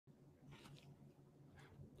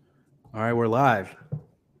All right, we're live.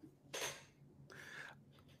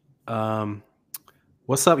 Um,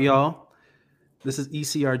 what's up, y'all? This is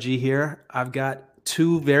ECRG here. I've got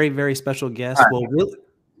two very, very special guests.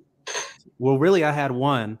 Well, really, I had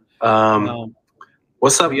one. Um, Um,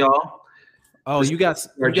 what's up, y'all? oh, This is you got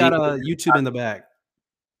RG. a YouTube in the back.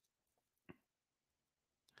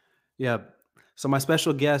 Yeah. So my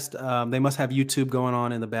special guest, they must have YouTube going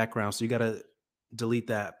on in the background. So you got to delete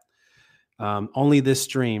that. Only this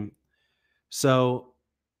stream. So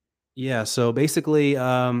yeah. So basically,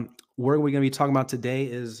 what we're going to be talking about today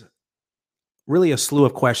is really a slew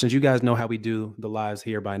of questions. You guys know how we do the lives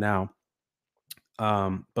here by now.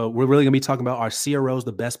 But we're really going to be talking about, are CROs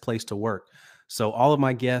the best place to work? So all of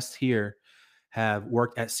my guests here have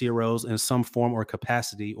worked at CROs in some form or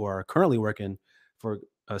capacity, or are currently working for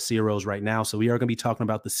CROs right now. So we are going to be talking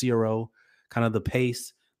about the CRO, kind of the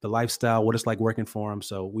pace, the lifestyle, what it's like working for them.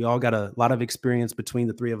 So we all got a lot of experience between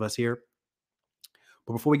the three of us here.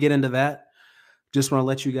 But before we get into that, just want to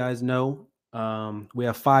let you guys know we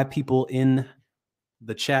have 5 people in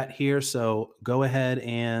the chat here. So go ahead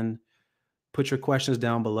and put your questions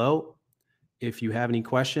down below if you have any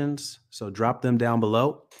questions. So drop them down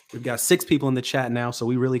below. We've got 6 people in the chat now, so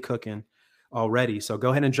we really cooking already. So go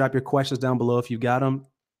ahead and drop your questions down below if you've got them.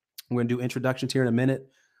 We're going to do introductions here in a minute.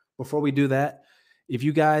 Before we do that, if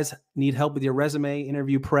you guys need help with your resume,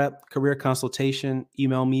 interview prep, career consultation,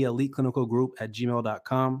 email me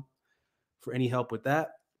eliteclinicalgroup@gmail.com for any help with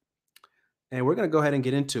that. And we're going to go ahead and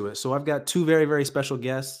get into it. So I've got 2 very, very special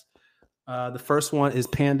guests. The first one is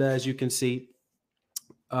Panda, as you can see.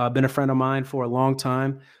 Been a friend of mine for a long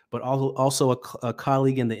time, but also a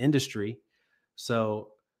colleague in the industry.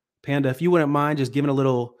 So, Panda, if you wouldn't mind just giving a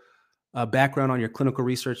little background on your clinical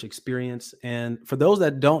research experience. And for those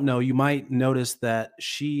that don't know, you might notice that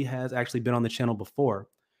she has actually been on the channel before.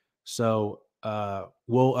 So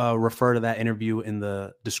we'll refer to that interview in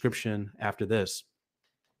the description after this.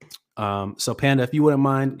 So Panda, if you wouldn't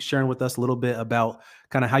mind sharing with us a little bit about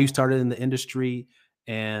kind of how you started in the industry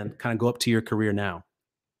and kind of go up to your career now.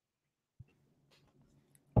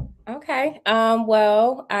 Okay.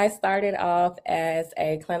 Well, I started off as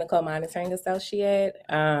a clinical monitoring associate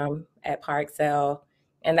at Parkcell,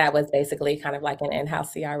 and that was basically kind of like an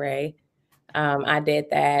in-house CRA. I did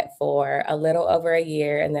that for a little over a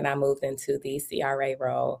year, and then I moved into the CRA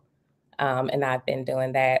role, and I've been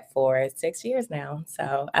doing that for 6 years now.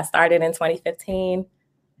 So I started in 2015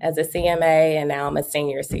 as a CMA, and now I'm a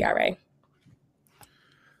senior CRA.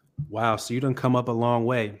 Wow, so you done come up a long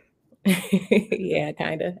way. Yeah,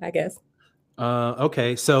 kind of, I guess.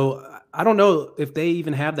 Okay, so I don't know if they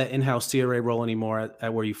even have that in-house CRA role anymore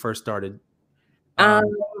at where you first started. No,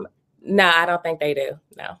 I don't think they do.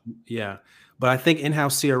 No. Yeah, but I think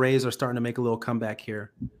in-house CRAs are starting to make a little comeback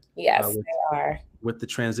here. Yes, they are. With the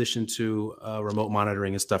transition to remote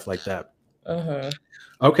monitoring and stuff like that. Mm-hmm.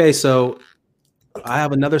 Okay, so I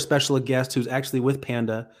have another special guest who's actually with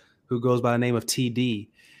Panda, who goes by the name of TD.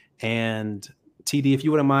 And TD, if you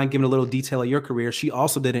wouldn't mind giving a little detail of your career, she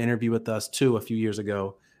also did an interview with us too a few years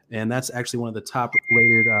ago, and that's actually one of the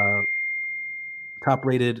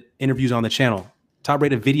top-rated interviews on the channel,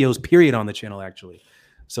 top-rated videos, period, on the channel, actually.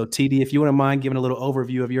 So TD, if you wouldn't mind giving a little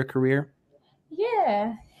overview of your career.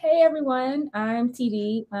 Yeah. Hey, everyone. I'm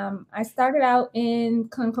TD. I started out in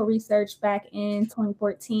clinical research back in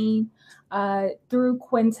 2014 through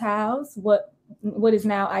Quintiles, what is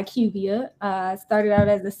now IQVIA. Started out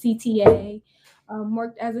as a CTA,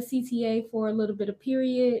 worked as a CTA for a little bit of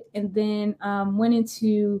period, and then went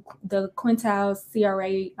into the Quintiles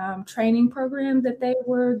CRA training program that they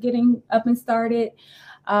were getting up and started.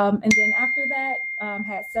 And then after that,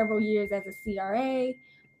 had several years as a CRA.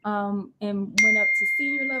 And went up to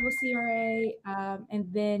senior level CRA.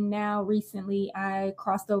 And then now recently I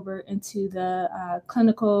crossed over into the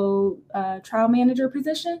clinical trial manager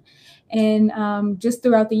position. And just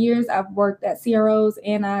throughout the years, I've worked at CROs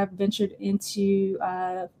and I've ventured into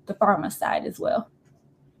the pharma side as well.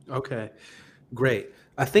 Okay, great.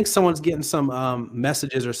 I think someone's getting some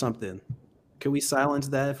messages or something. Can we silence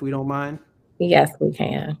that if we don't mind? Yes, we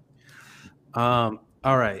can. All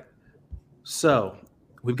right. So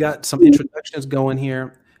we've got some introductions going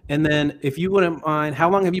here. And then if you wouldn't mind, how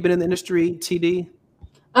long have you been in the industry, TD?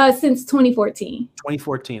 Since 2014.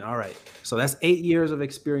 2014. All right. So that's 8 years of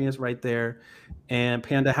experience right there. And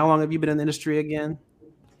Panda, how long have you been in the industry again?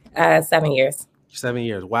 7 years. 7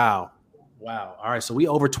 years. Wow. Wow. All right. So we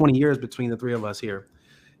over 20 years between the three of us here.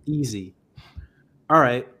 Easy. All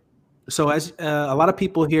right. So as a lot of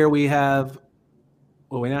people here, we now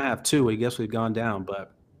have 2. I guess we've gone down,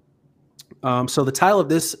 but so the title of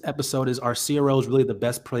this episode is, are CROs really the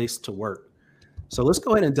best place to work? So let's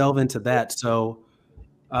go ahead and delve into that. So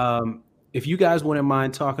if you guys wouldn't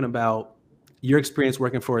mind talking about your experience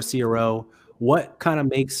working for a CRO, what kind of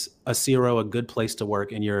makes a CRO a good place to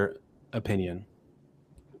work in your opinion?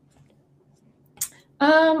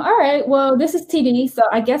 All right. Well, this is TD, so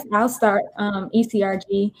I guess I'll start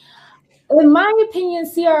ECRG. In my opinion,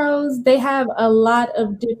 CROs, they have a lot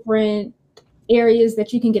of different areas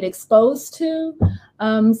that you can get exposed to.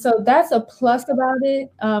 So that's a plus about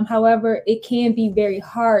it. However, it can be very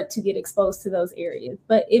hard to get exposed to those areas.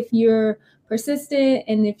 But if you're persistent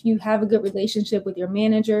and if you have a good relationship with your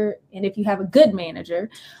manager, and if you have a good manager,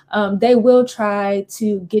 they will try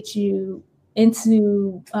to get you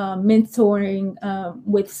into mentoring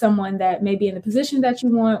with someone that may be in the position that you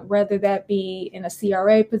want, whether that be in a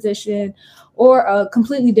CRA position or a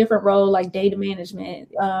completely different role like data management.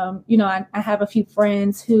 I have a few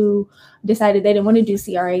friends who decided they didn't want to do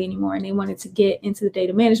CRA anymore and they wanted to get into the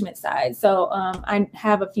data management side. So I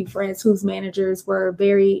have a few friends whose managers were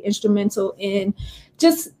very instrumental in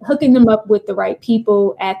just hooking them up with the right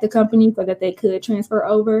people at the company so that they could transfer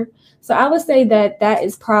over. So I would say that that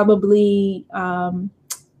is probably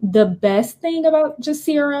the best thing about just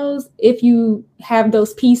CROs. If you have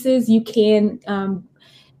those pieces, you can,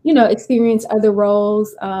 experience other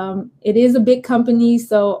roles. It is a big company,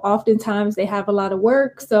 so oftentimes they have a lot of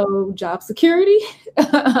work, so job security.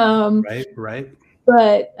 Right.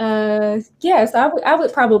 But yes, I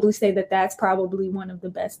would probably say that that's probably one of the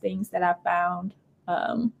best things that I found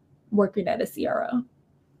working at a CRO.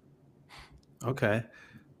 Okay.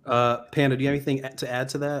 Panda, do you have anything to add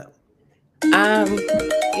to that?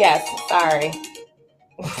 Yes, sorry.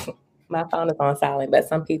 My phone is on silent, but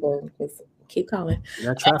some people just keep calling.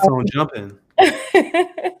 That trap phone jumping.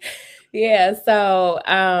 Yeah, so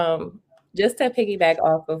just to piggyback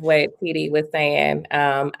off of what TD was saying,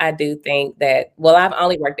 I do think that, well, I've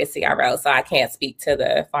only worked at CRO, so I can't speak to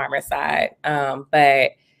the farmer side,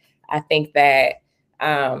 but I think that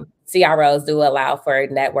CROs do allow for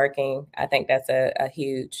networking. I think that's a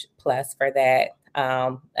huge plus for that.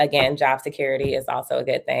 Again, job security is also a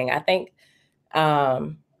good thing. I think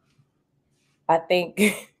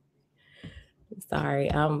sorry,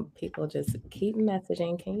 people just keep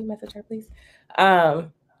messaging. Can you message her, please? I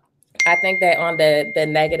think that on the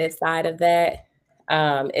negative side of that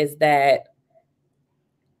is that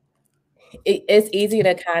it's easy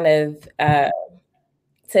to kind of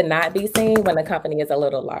to not be seen when the company is a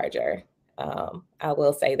little larger. I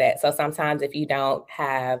will say that. So sometimes if you don't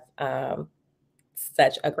have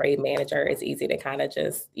such a great manager, it's easy to kind of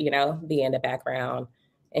just, be in the background,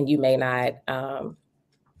 and you may not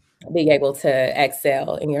be able to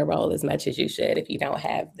excel in your role as much as you should if you don't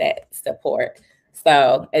have that support.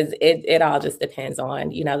 So it all just depends on,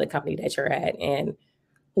 the company that you're at and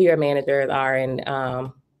who your managers are and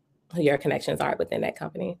who your connections are within that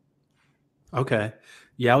company. Okay.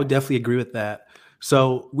 Yeah, I would definitely agree with that.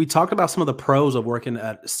 So we talked about some of the pros of working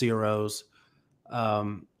at CROs,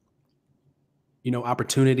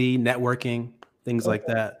 opportunity, networking, things like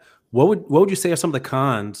that. What would you say are some of the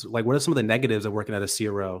cons? Like, what are some of the negatives of working at a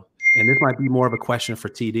CRO? And this might be more of a question for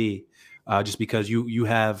TD, just because you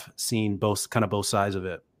have seen both sides of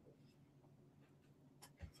it.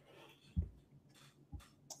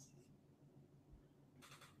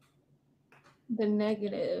 The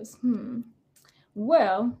negatives.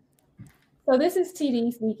 Well, so this is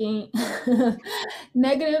TD speaking.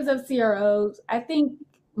 Negatives of CROs. I think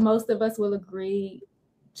most of us will agree,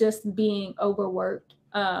 just being overworked.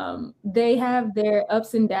 They have their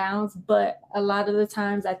ups and downs, but a lot of the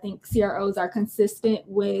times I think CROs are consistent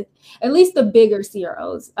with at least the bigger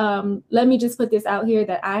CROs. Let me just put this out here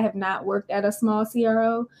that I have not worked at a small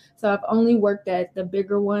CRO. So I've only worked at the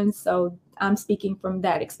bigger ones. So I'm speaking from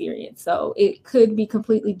that experience. So it could be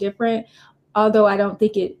completely different, although I don't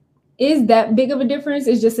think it is that big of a difference.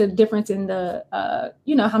 It's just a difference in the,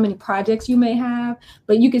 how many projects you may have,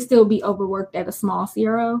 but you can still be overworked at a small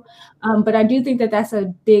CRO. But I do think that that's a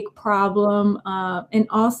big problem. And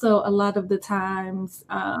also a lot of the times,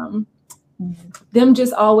 them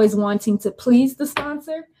just always wanting to please the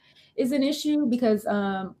sponsor is an issue, because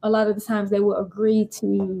a lot of the times they will agree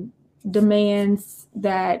to demands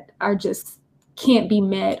that are just can't be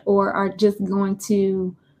met, or are just going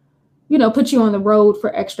to put you on the road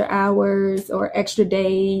for extra hours or extra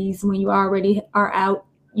days when you already are out,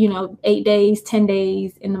 8 days, 10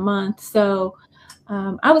 days in the month. So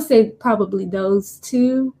I would say probably those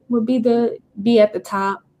two would be at the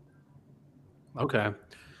top. Okay.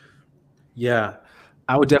 Yeah,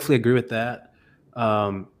 I would definitely agree with that.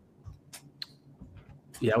 I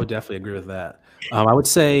would definitely agree with that. I would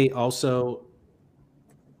say also,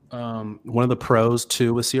 one of the pros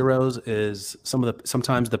too with CROs is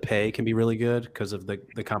sometimes the pay can be really good because of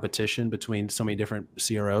the competition between so many different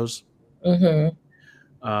CROs.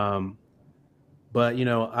 But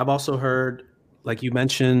I've also heard, like you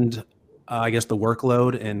mentioned, I guess the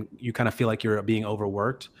workload, and you kind of feel like you're being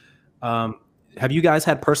overworked. Have you guys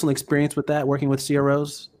had personal experience with that, working with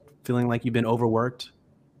CROs, feeling like you've been overworked?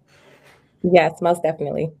 Yes, most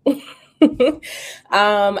definitely.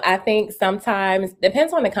 I think sometimes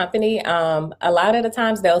depends on the company. A lot of the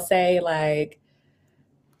times they'll say like,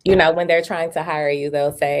 when they're trying to hire you,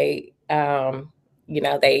 they'll say,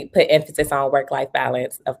 they put emphasis on work-life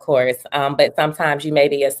balance, of course. But sometimes you may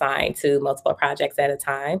be assigned to multiple projects at a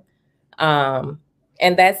time.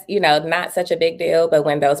 And that's, not such a big deal. But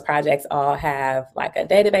when those projects all have like a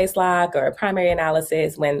database lock or a primary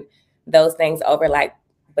analysis, when those things overlap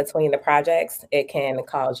between the projects, it can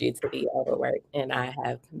cause you to be overworked. And I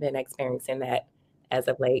have been experiencing that as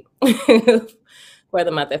of late for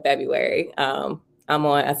the month of February. I'm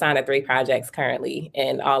on assigned to 3 projects currently,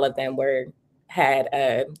 and all of them had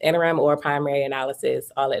a interim or primary analysis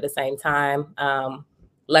all at the same time.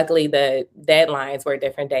 Luckily, the deadlines were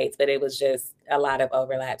different dates, but it was just a lot of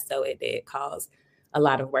overlap, so it did cause a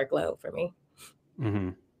lot of workload for me.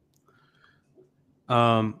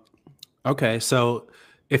 Okay, so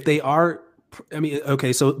if they are,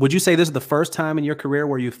 so would you say this is the first time in your career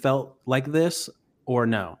where you felt like this, or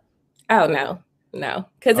no? Oh, no.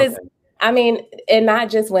 Because and not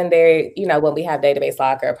just when they're, when we have database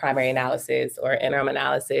lock or primary analysis or interim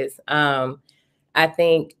analysis. I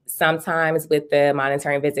think sometimes with the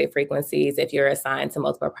monitoring visit frequencies, if you're assigned to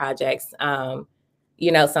multiple projects,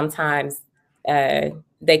 sometimes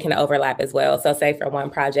they can overlap as well. So say for one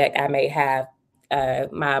project, I may have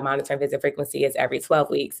my monitoring visit frequency is every 12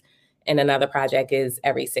 weeks and another project is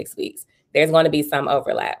every 6 weeks. There's going to be some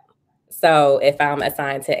overlap. So if I'm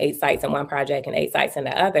assigned to 8 sites in one project and 8 sites in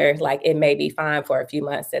the other, like it may be fine for a few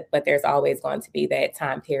months, but there's always going to be that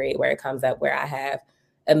time period where it comes up where I have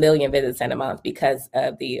 1 million visits in a month because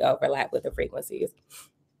of the overlap with the frequencies.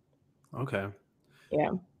 Okay.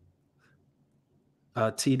 Yeah.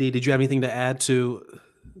 TD, did you have anything to add to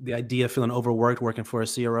the idea of feeling overworked working for a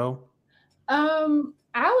CRO?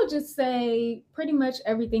 I would just say pretty much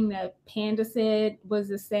everything that Panda said was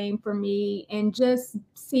the same for me. And just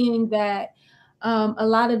seeing that a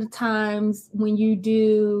lot of the times when you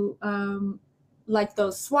do like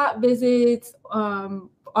those swap visits,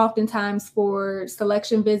 oftentimes for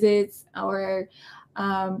selection visits or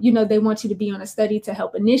they want you to be on a study to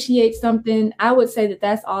help initiate something. I would say that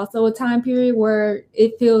that's also a time period where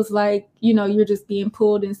it feels like, you're just being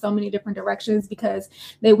pulled in so many different directions because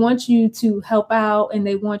they want you to help out and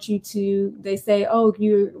they say, oh,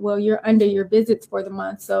 you're under your visits for the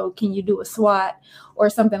month. So can you do a SWOT or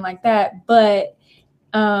something like that? But,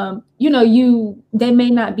 they may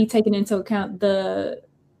not be taking into account the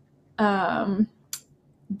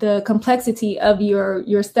complexity of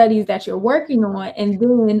your studies that you're working on. And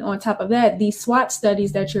then on top of that, these SWOT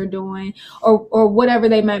studies that you're doing or whatever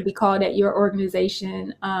they might be called at your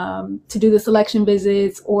organization, to do the selection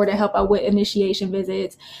visits or to help out with initiation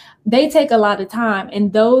visits, they take a lot of time.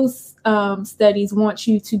 And those studies want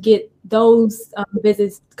you to get those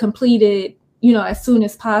visits completed as soon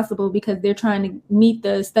as possible because they're trying to meet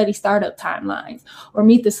the study startup timelines or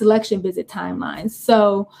meet the selection visit timelines.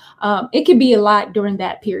 So it can be a lot during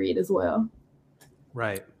that period as well.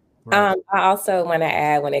 Right. I also want to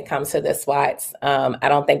add when it comes to the SWOTs, I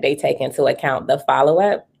don't think they take into account the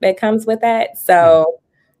follow-up that comes with that. So,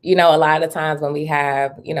 a lot of times when we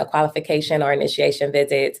have, qualification or initiation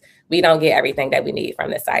visits, we don't get everything that we need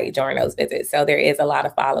from the site during those visits. So there is a lot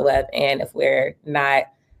of follow-up. And if we're not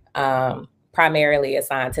primarily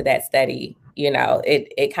assigned to that study,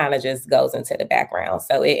 it kind of just goes into the background.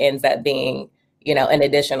 So it ends up being, an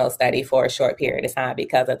additional study for a short period of time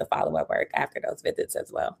because of the follow-up work after those visits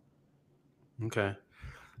as well. Okay.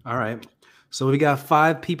 All right. So we got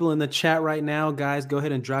 5 people in the chat right now. Guys, go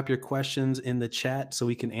ahead and drop your questions in the chat so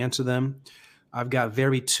we can answer them. I've got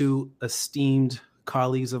 2 esteemed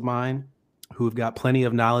colleagues of mine who have got plenty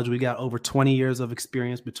of knowledge. We got over 20 years of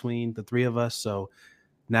experience between the 3 of us. So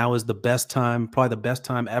now is the best time, probably the best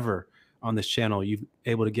time ever on this channel. You're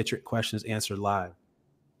able to get your questions answered live.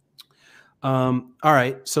 All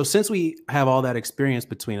right. So since we have all that experience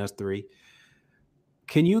between us 3,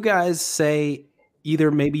 can you guys say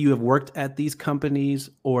either maybe you have worked at these companies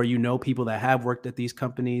or people that have worked at these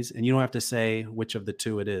companies, and you don't have to say which of the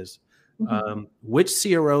 2 it is. Mm-hmm. Which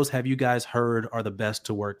CROs have you guys heard are the best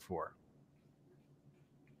to work for?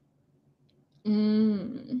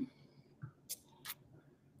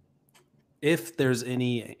 If there's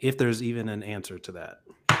even an answer to that.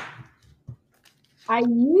 I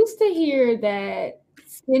used to hear that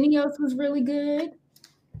Syneos was really good,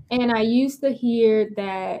 and I used to hear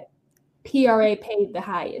that PRA paid the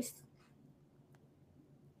highest.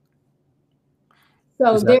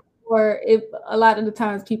 So therefore, if a lot of the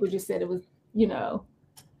times people just said it was,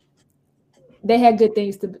 they had good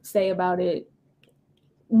things to say about it.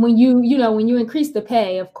 When you increase the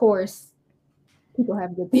pay, of course, people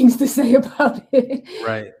have good things to say about it.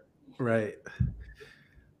 Right.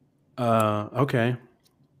 Okay.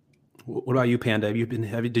 What about you, Panda?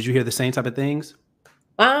 Did you hear the same type of things?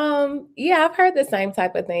 Yeah, I've heard the same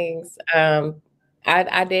type of things.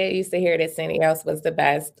 I did used to hear that Syneos was the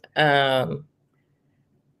best.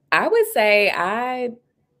 I would say I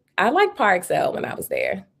liked Parexel when I was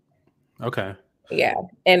there. Okay. Yeah,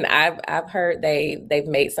 and I've heard they've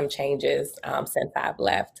made some changes since I've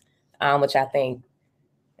left, which I think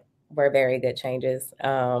were very good changes.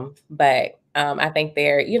 But I think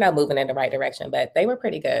they're moving in the right direction. But they were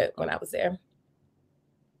pretty good when I was there.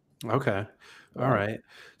 Okay. All right.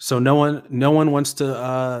 So no one wants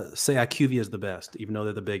to say IQVIA is the best, even though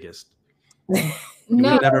they're the biggest.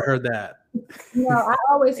 No, We've never heard that. No, I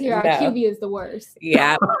always hear IQVIA is the worst.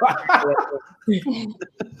 Yeah.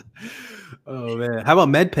 Oh man, how about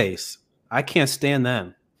MedPace? I can't stand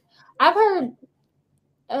them. I've heard.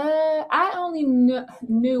 I only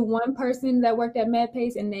knew one person that worked at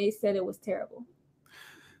MedPace, and they said it was terrible.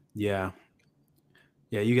 Yeah,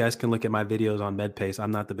 you guys can look at my videos on MedPace.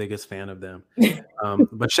 I'm not the biggest fan of them,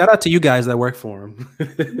 but shout out to you guys that work for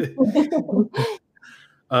them.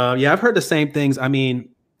 Yeah, I've heard the same things. I mean,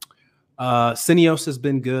 Syneos has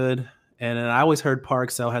been good, and I always heard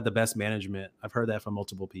Parexel had the best management. I've heard that from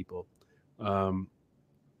multiple people.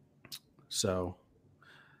 So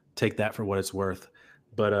take that for what it's worth.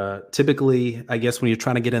 But typically, I guess when you're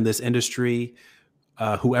trying to get in this industry,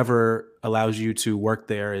 whoever allows you to work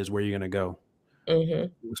there is where you're going to go,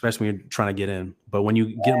 especially when you're trying to get in. But when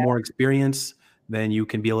you get more experience, then you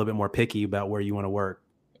can be a little bit more picky about where you want to work.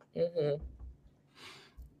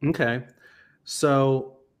 Okay.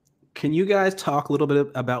 So can you guys talk a little bit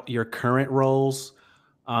about your current roles?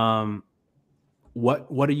 What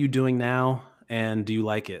are you doing now, and do you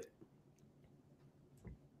like it?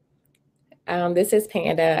 This is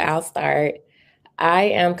Panda. I'll start. I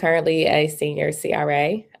am currently a senior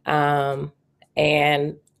CRA,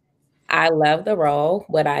 and I love the role.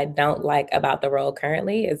 What I don't like about the role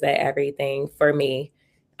currently is that everything for me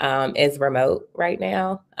is remote right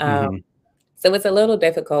now. So it's a little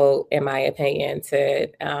difficult, in my opinion, to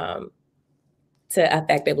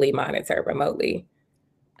effectively monitor remotely.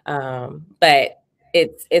 But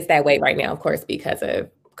it's that way right now, of course, because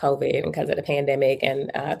of COVID and because of the pandemic and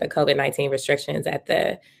the COVID-19 restrictions at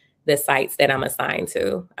the sites that I'm assigned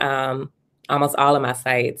to. Almost all of my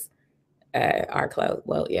sites are closed.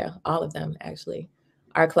 Well, yeah, all of them actually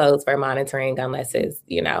are closed for monitoring unless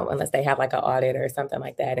they have like an audit or something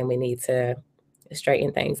like that and we need to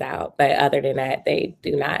straighten things out. But other than that, they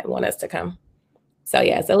do not want us to come. So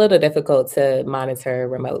yeah, it's a little difficult to monitor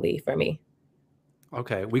remotely for me.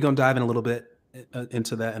 Okay, we're going to dive in a little bit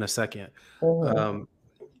into that in a second. All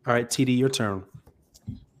right, TD, your turn.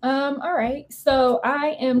 All right. So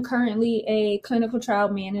I am currently a clinical trial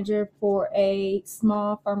manager for a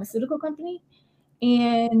small pharmaceutical company.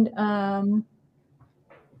 And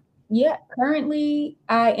currently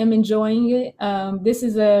I am enjoying it. This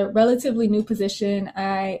is a relatively new position.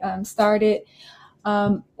 I started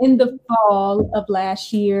in the fall of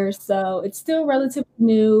last year. So it's still relatively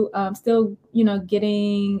new, still,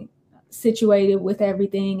 getting situated with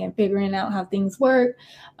everything and figuring out how things work,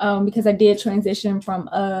 because I did transition from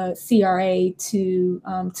a CRA to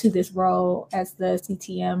this role as the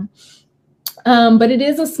CTM. But it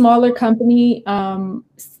is a smaller company.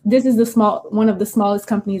 This is one of the smallest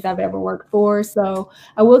companies I've ever worked for. So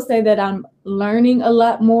I will say that I'm learning a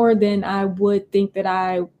lot more than I would think that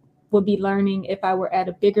I would be learning if I were at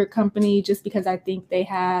a bigger company, just because I think they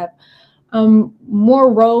have more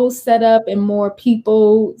roles set up and more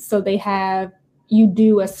people. So you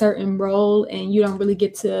do a certain role and you don't really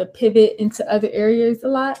get to pivot into other areas a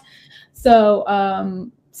lot. So,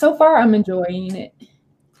 so far I'm enjoying it.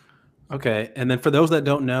 Okay. And then for those that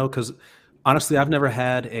don't know, because honestly, I've never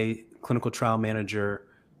had a clinical trial manager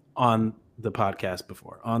on the podcast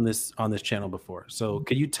before, on this channel before. So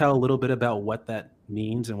could you tell a little bit about what that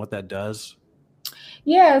means and what that does?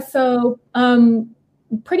 Yeah. So,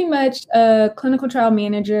 pretty much a clinical trial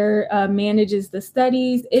manager manages the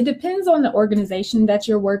studies. It depends on the organization that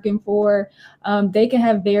you're working for. They can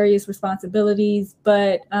have various responsibilities,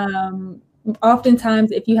 but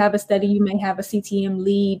oftentimes if you have a study, you may have a CTM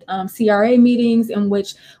lead CRA meetings in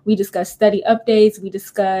which we discuss study updates. We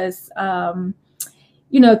discuss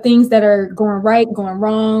things that are going right, going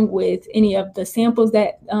wrong with any of the samples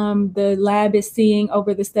that the lab is seeing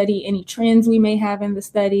over the study, any trends we may have in the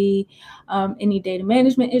study, any data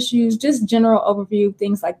management issues, just general overview,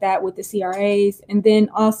 things like that with the CRAs. And then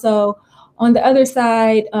also on the other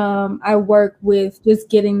side, I work with just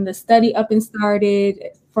getting the study up and started,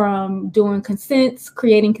 from doing consents,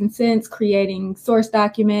 creating source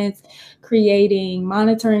documents, creating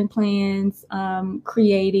monitoring plans,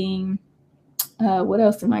 creating what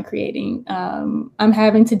else am I creating? I'm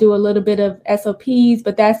having to do a little bit of SOPs,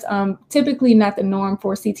 but that's typically not the norm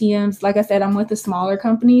for CTMs. Like I said, I'm with a smaller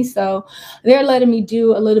company, so they're letting me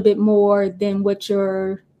do a little bit more than what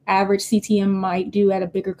your average CTM might do at a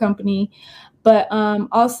bigger company. But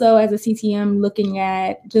also as a CTM, looking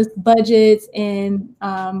at just budgets and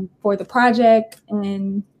for the project.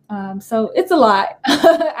 And so it's a lot.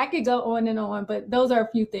 I could go on and on, but those are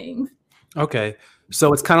a few things. Okay.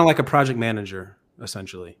 So it's kind of like a project manager,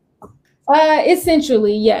 essentially.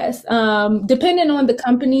 Essentially, yes. Depending on the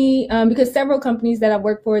company, because several companies that I've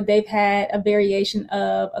worked for, they've had a variation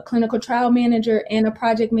of a clinical trial manager and a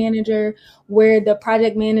project manager, where the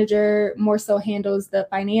project manager more so handles the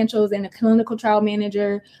financials and the clinical trial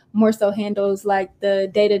manager more so handles like the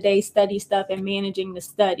day-to-day study stuff and managing the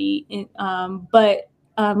study. And, but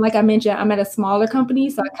like I mentioned, I'm at a smaller company,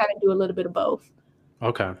 so I kind of do a little bit of both.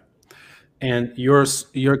 Okay. And your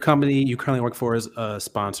company you currently work for is a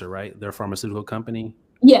sponsor, right? They're a pharmaceutical company?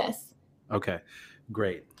 Yes. Okay,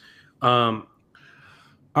 great. All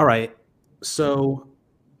right. So,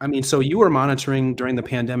 I mean, so you were monitoring during the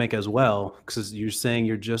pandemic as well, because you're saying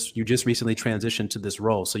you just recently transitioned to this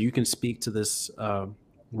role. So you can speak to this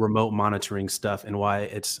remote monitoring stuff and why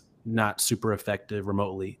it's not super effective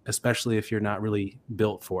remotely, especially if you're not really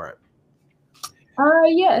built for it.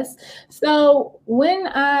 Yes. So when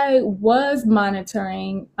I was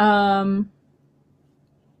monitoring, I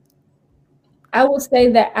will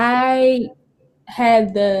say that I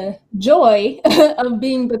had the joy of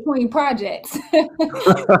being between projects.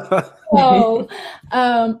 So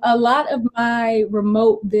a lot of my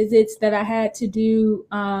remote visits that I had to do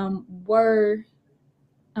were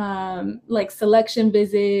like selection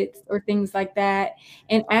visits or things like that.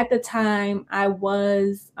 And at the time, I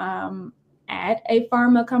was at a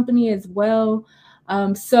pharma company as well.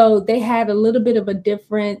 So they had a little bit of a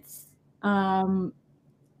difference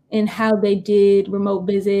in how they did remote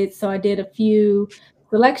visits. So I did a few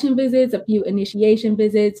selection visits, a few initiation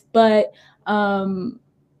visits, but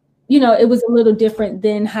it was a little different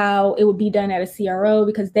than how it would be done at a CRO,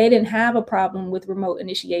 because they didn't have a problem with remote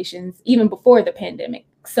initiations even before the pandemic.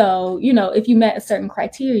 So, if you met a certain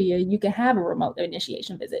criteria, you can have a remote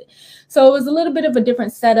initiation visit. So it was a little bit of a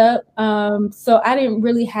different setup. So I didn't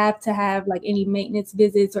really have to have like any maintenance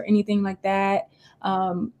visits or anything like that,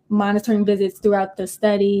 monitoring visits throughout the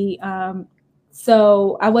study.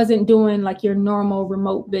 So I wasn't doing like your normal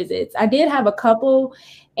remote visits. I did have a couple,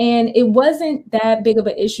 and it wasn't that big of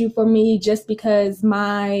an issue for me, just because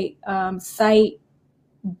my site,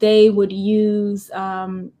 they would use,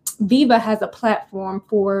 Viva has a platform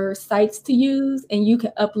for sites to use, and you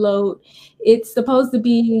can upload, it's supposed to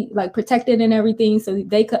be like protected and everything, so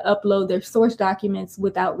they could upload their source documents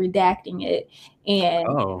without redacting it.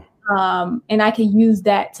 And and I can use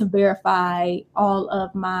that to verify all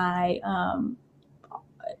of my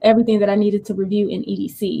everything that I needed to review in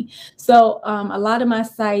EDC. So a lot of my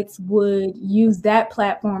sites would use that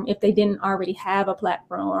platform if they didn't already have a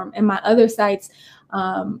platform. And my other sites,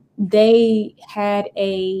 they had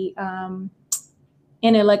an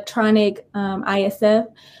electronic ISF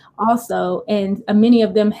also, and many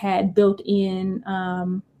of them had built-in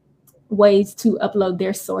ways to upload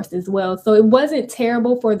their source as well. So it wasn't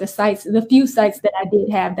terrible for the sites, the few sites that I did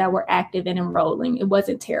have that were active and enrolling. It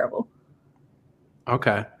wasn't terrible.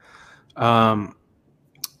 Okay. Panda,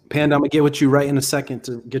 I'm gonna get with you right in a second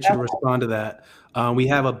to get you to respond to that. We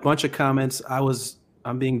have a bunch of comments.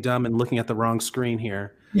 I'm being dumb and looking at the wrong screen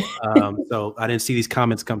here. So I didn't see these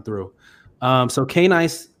comments come through. So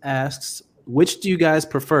K-Nice asks, which do you guys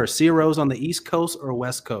prefer, CROs on the East Coast or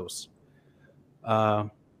West Coast?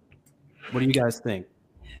 What do you guys think?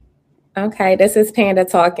 Okay, this is Panda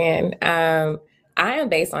talking. I am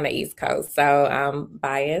based on the East Coast, so I'm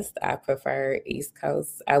biased. I prefer East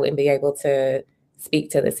Coast. I wouldn't be able to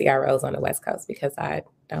speak to the CROs on the West Coast because I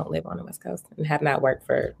don't live on the West Coast and have not worked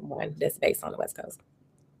for one that's based on the West Coast.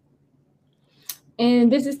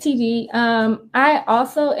 And this is TD. I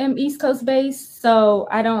also am East Coast based, so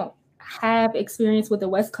I don't have experience with the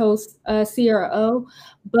West Coast CRO,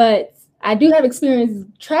 but I do have experience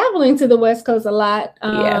traveling to the West Coast a lot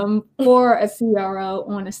for a CRO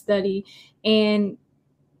on a study. And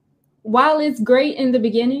while it's great in the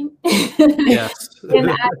beginning, Yes.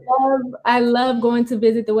 and I love going to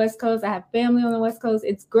visit the West Coast. I have family on the West Coast.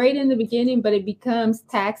 It's great in the beginning, but it becomes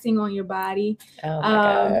taxing on your body. Oh my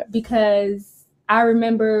God. Because I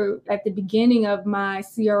remember at the beginning of my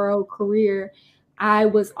CRO career, I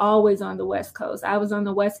was always on the West Coast. I was on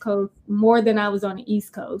the West Coast more than I was on the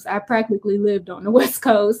East Coast. I practically lived on the West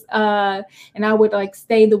Coast. And I would like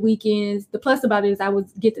stay the weekends. The plus about it is I would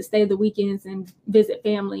get to stay the weekends and visit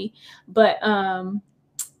family. But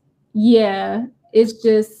yeah, it's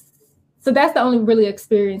just, so that's the only really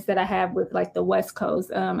experience that I have with like the West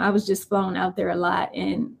Coast. I was just flown out there a lot.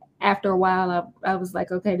 And after a while, I was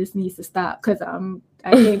like, okay, this needs to stop because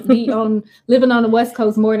I can't be living on the West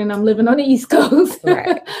Coast more than I'm living on the East Coast.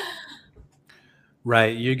 Right.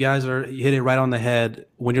 Right. You guys you hit it right on the head.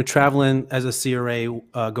 When you're traveling as a CRA,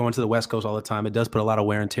 going to the West Coast all the time, it does put a lot of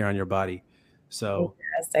wear and tear on your body. So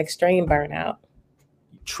That's extreme burnout.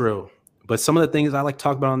 true. But some of the things I like to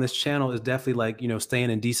talk about on this channel is definitely like, staying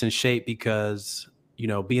in decent shape because,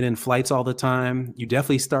 being in flights all the time, you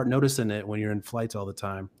definitely start noticing it when you're in flights all the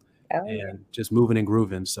time and just moving and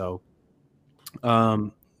grooving. So,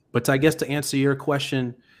 but I guess to answer your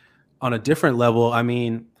question on a different level, I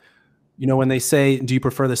mean, when they say, do you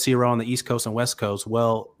prefer the CRO on the East Coast and West Coast?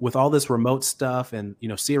 Well, with all this remote stuff and,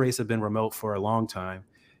 CRAs have been remote for a long time.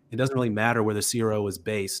 It doesn't really matter where the CRO is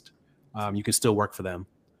based. You can still work for them,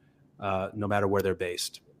 no matter where they're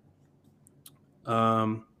based.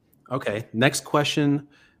 Okay. Next question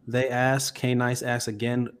they ask, K-Nice asks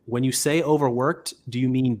again, when you say overworked, do you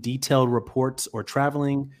mean detailed reports or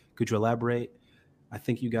traveling? Could you elaborate? I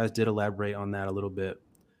think you guys did elaborate on that a little bit.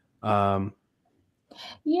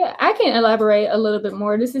 Yeah, I can elaborate a little bit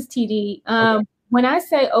more. This is TD. Okay. When I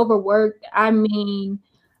say overworked, I mean,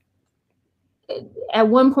 at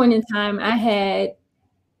one point in time, I had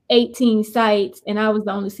 18 sites and I was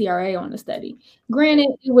the only CRA on the study.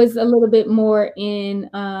 Granted, it was a little bit more in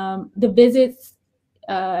the visits.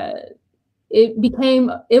 We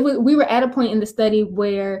were at a point in the study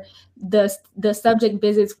where the subject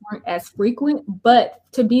visits weren't as frequent, but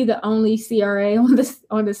to be the only CRA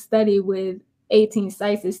on the study with 18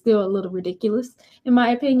 sites is still a little ridiculous, in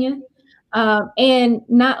my opinion. And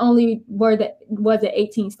not only was it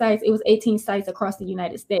 18 sites, it was 18 sites across the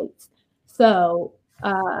United States. So,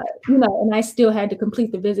 and I still had to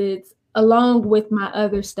complete the visits along with my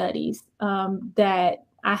other studies that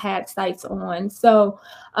I had sites on. So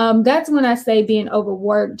that's when I say being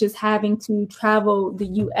overworked, just having to travel the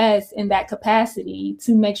US in that capacity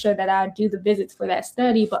to make sure that I do the visits for that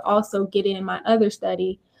study, but also get in my other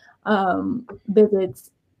study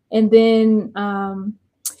visits. And then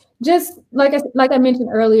just like I mentioned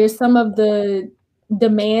earlier, some of the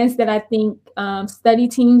demands that I think study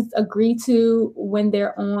teams agree to when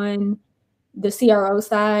they're on the CRO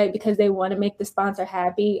side because they want to make the sponsor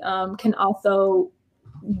happy can also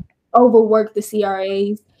overwork the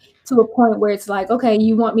CRAs to a point where it's like, okay,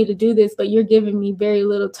 you want me to do this, but you're giving me very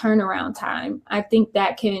little turnaround time. I think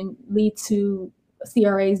that can lead to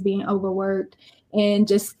CRAs being overworked and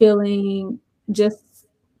just feeling just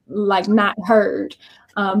like not heard.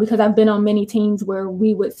 Because I've been on many teams where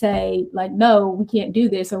we would say like, no, we can't do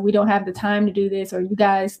this, or we don't have the time to do this, or you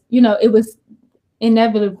guys, it was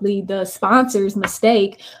inevitably the sponsor's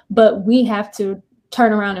mistake, but we have to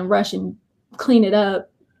turn around and rush and clean it up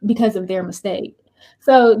because of their mistake.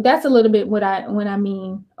 So that's a little bit when I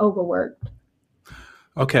mean overworked.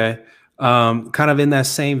 Okay. Kind of in that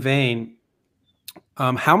same vein,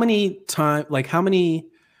 how many,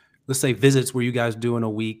 let's say, visits were you guys doing a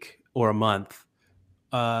week or a month?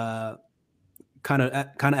 Kind of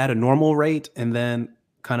at a normal rate, and then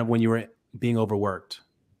kind of when you were being overworked,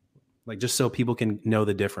 like just so people can know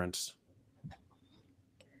the difference.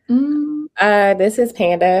 This is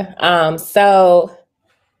Panda. So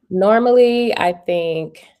normally I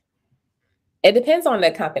think it depends on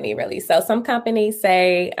the company really. So some companies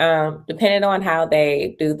say, depending on how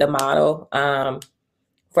they do the model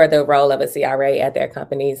for the role of a CRA at their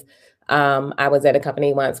companies, I was at a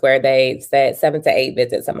company once where they said 7 to 8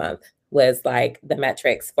 visits a month was like the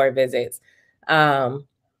metrics for visits. And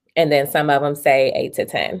then some of them say 8 to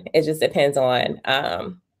 10. It just depends on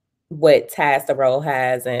what task the role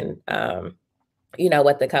has and,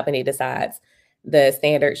 what the company decides the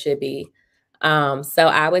standard should be. So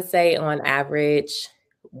I would say on average,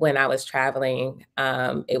 when I was traveling,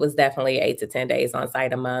 it was definitely 8 to 10 days on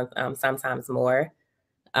site a month, sometimes more.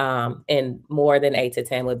 And more than 8 to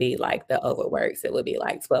 10 would be like the overworks. It would be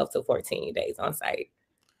like 12 to 14 days on site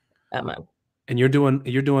a month. And you're doing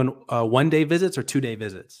 1-day visits or 2-day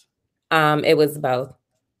visits? It was both.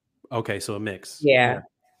 Okay, so a mix. Yeah.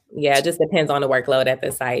 Yeah, it just depends on the workload at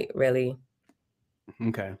the site, really.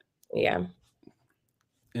 Okay. Yeah.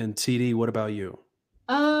 And TD, what about you?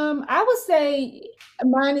 I would say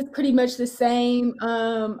mine is pretty much the same.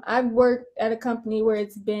 I've worked at a company where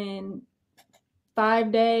it's been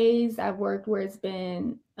 5 days. I've worked where it's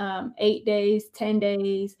been 8 days, 10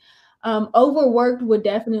 days. Overworked would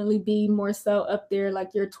definitely be more so up there,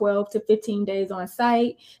 like your 12 to 15 days on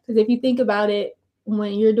site. Because if you think about it,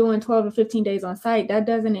 when you're doing 12 or 15 days on site, that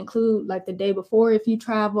doesn't include like the day before if you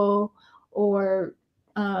travel, or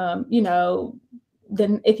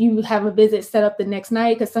then if you have a visit set up the next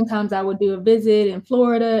night, because sometimes I would do a visit in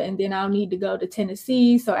Florida and then I'll need to go to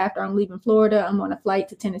Tennessee. So after I'm leaving Florida, I'm on a flight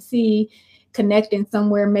to Tennessee, connecting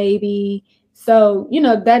somewhere maybe. So,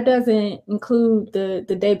 that doesn't include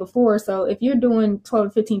the day before. So if you're doing 12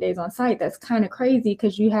 to 15 days on site, that's kind of crazy,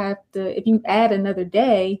 because you have to, if you add another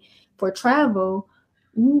day for travel,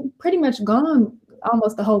 you pretty much gone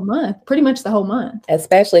almost the whole month, pretty much the whole month.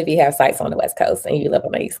 Especially if you have sites on the West Coast and you live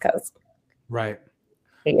on the East Coast. Right.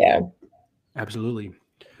 Yeah. Absolutely.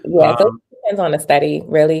 Yeah. So it depends on the study,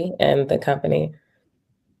 really, and the company.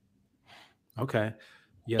 Okay.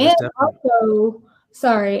 Yeah. And definitely...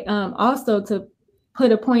 also to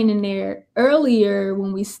put a point in there, earlier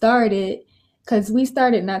when we started, because we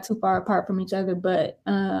started not too far apart from each other, but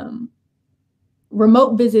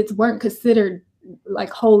remote visits weren't considered like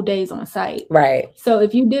whole days on site. Right. So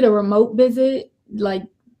if you did a remote visit, like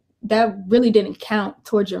that really didn't count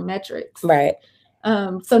towards your metrics. Right.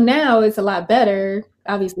 So now it's a lot better.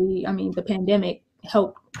 Obviously, I mean, the pandemic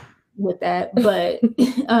helped with that, but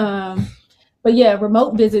but yeah,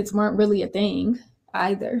 remote visits weren't really a thing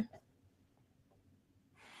either.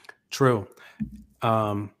 True.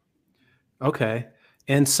 Okay.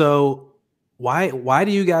 And so why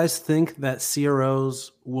do you guys think that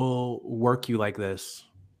CROs will work you like this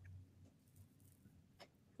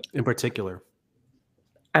in particular?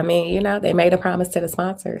 I mean, they made a promise to the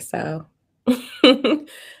sponsor, so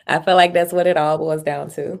I feel like that's what it all boils down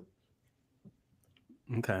to.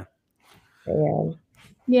 Okay.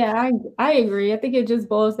 Yeah, I agree. I think it just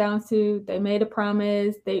boils down to they made a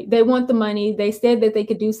promise. They want the money. They said that they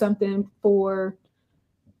could do something for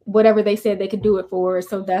whatever they said they could do it for.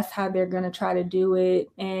 So that's how they're going to try to do it.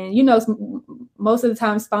 And, most of the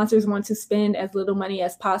time sponsors want to spend as little money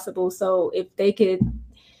as possible. So if they could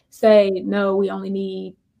say, no, we only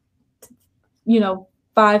need,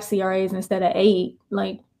 5 CRAs instead of 8,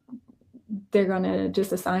 like they're going to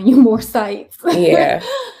just assign you more sites. Yeah.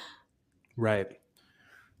 Right.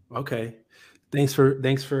 Okay. Thanks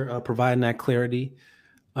for providing that clarity.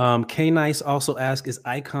 K Nice also asked, is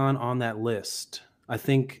Icon on that list? I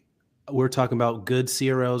think we're talking about good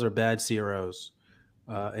CROs or bad CROs.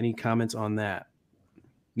 Any comments on that?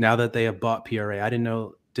 Now that they have bought PRA, I didn't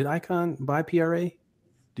know. Did Icon buy PRA?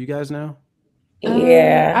 Do you guys know?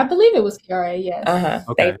 Yeah, I believe it was PRA. Yes.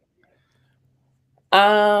 Okay.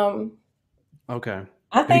 Okay.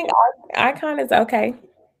 I think Icon is okay.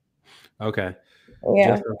 Okay. Yeah.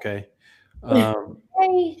 Just okay.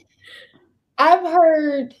 I've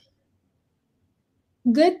heard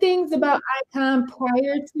good things about Icon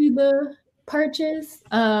prior to the purchase.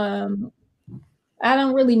 I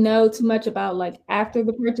don't really know too much about like after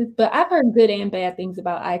the purchase, but I've heard good and bad things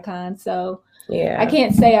about Icon. So yeah, I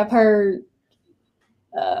can't say I've heard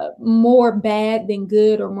more bad than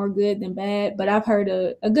good or more good than bad, but I've heard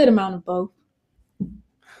a good amount of both.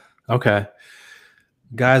 Okay.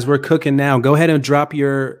 Guys, we're cooking now. Go ahead and drop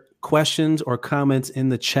your questions or comments in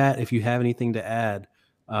the chat if you have anything to add.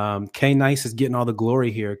 K Nice is getting all the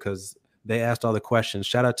glory here because they asked all the questions.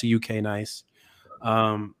 Shout out to you, K Nice.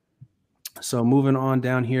 So moving on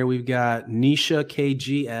down here, we've got Nisha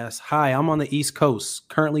KGS. Hi, I'm on the East Coast,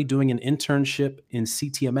 currently doing an internship in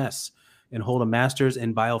CTMS and hold a master's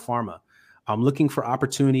in biopharma. I'm looking for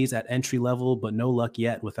opportunities at entry level, but no luck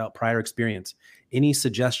yet without prior experience. Any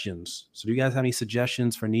suggestions? So do you guys have any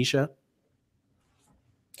suggestions for Nisha?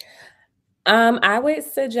 I would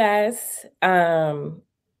suggest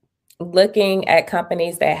looking at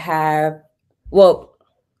companies that have, well,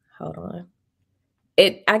 hold on.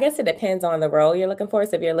 I guess it depends on the role you're looking for.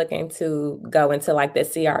 So if you're looking to go into like the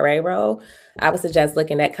CRA role, I would suggest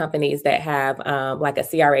looking at companies that have like a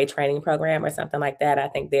CRA training program or something like that. I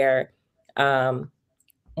think they're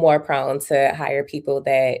more prone to hire people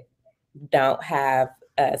that don't have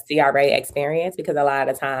a CRA experience, because a lot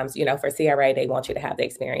of times, for CRA, they want you to have the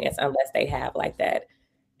experience unless they have like that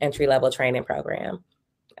entry-level training program.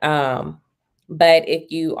 But if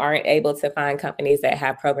you aren't able to find companies that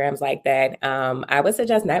have programs like that, I would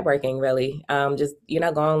suggest networking, really. Just,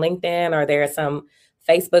 go on LinkedIn, or there are some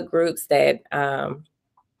Facebook groups that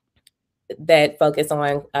that focus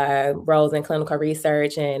on roles in clinical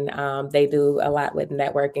research, and they do a lot with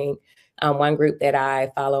networking. One group that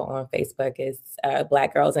I follow on Facebook is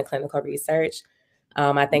Black Girls in Clinical Research.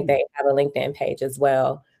 I think they have a LinkedIn page as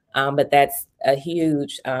well. But that's a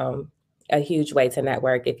huge way to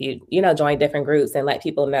network if you join different groups and let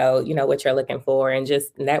people know, what you're looking for and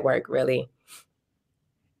just network really.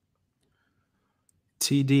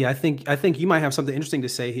 TD, I think you might have something interesting to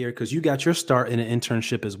say here because you got your start in an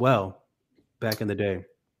internship as well back in the day.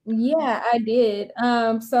 Yeah, I did.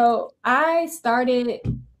 So I started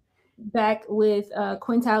back with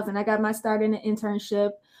Quintiles, and I got my start in an internship,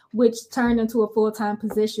 which turned into a full-time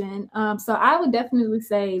position. So I would definitely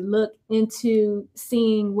say look into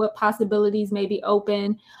seeing what possibilities may be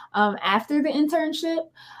open after the internship.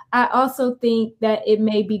 I also think that it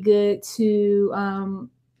may be good to,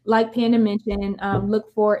 like Panda mentioned,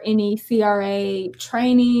 look for any CRA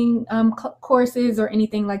training courses or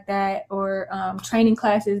anything like that, or training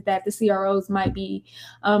classes that the CROs might be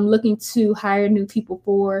looking to hire new people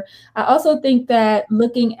for. I also think that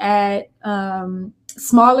looking at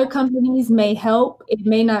smaller companies may help. It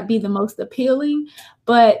may not be the most appealing,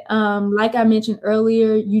 but like I mentioned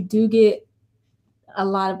earlier, you do get a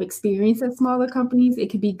lot of experience at smaller companies. It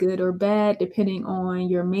could be good or bad depending on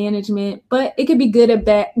your management, but it could be good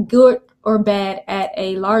or bad at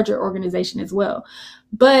a larger organization as well.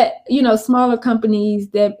 But smaller companies,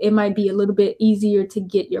 that it might be a little bit easier to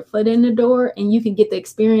get your foot in the door, and you can get the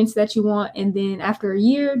experience that you want, and then after a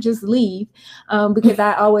year just leave, because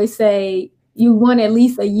I always say you want at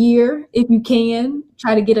least a year. If you can,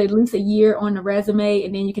 try to get at least a year on the resume,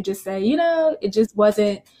 and then you can just say, it just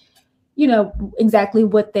wasn't exactly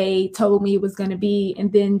what they told me it was going to be,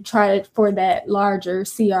 and then try it for that larger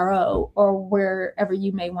CRO or wherever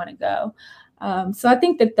you may want to go. So I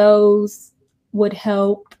think that those would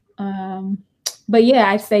help. But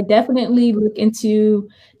yeah, I'd say definitely look into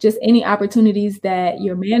just any opportunities that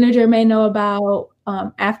your manager may know about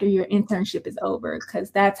after your internship is over,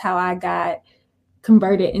 because that's how I got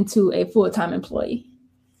converted into a full-time employee.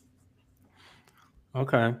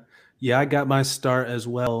 Okay. Yeah, I got my start as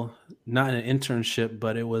well, not in an internship,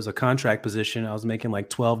 but it was a contract position. I was making like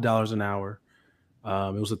 $12 an hour.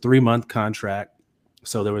 It was a 3-month contract.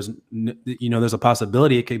 So there was, there's a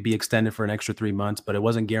possibility it could be extended for an extra 3 months, but it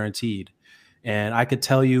wasn't guaranteed. And I could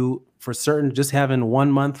tell you for certain, just having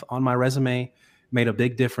 1 month on my resume made a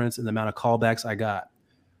big difference in the amount of callbacks I got.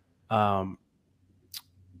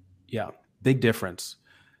 Yeah, big difference.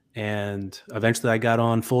 And eventually I got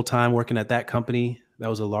on full time working at that company. That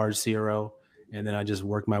was a large CRO. And then I just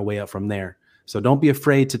worked my way up from there. So don't be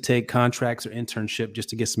afraid to take contracts or internship just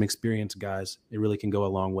to get some experience, guys. It really can go a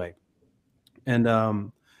long way. And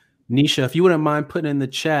Nisha, if you wouldn't mind putting in the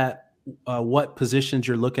chat what positions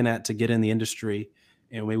you're looking at to get in the industry,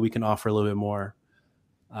 and maybe we can offer a little bit more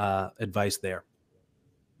advice there.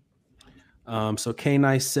 So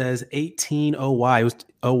K-Nice says 18 OY.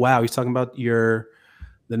 Oh, wow. He's talking about the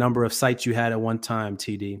number of sites you had at one time,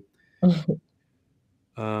 TD.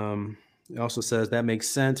 It also says that makes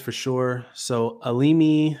sense for sure. So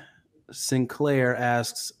Alimi Sinclair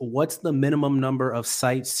asks, what's the minimum number of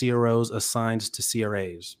site CROs assigned to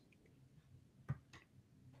CRAs?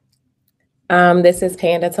 This is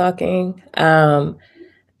Panda talking.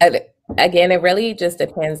 Again, it really just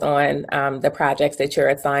depends on the projects that you're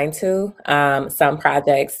assigned to. Some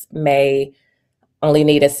projects may only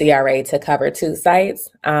need a CRA to cover 2 sites,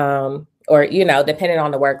 or, depending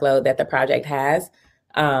on the workload that the project has.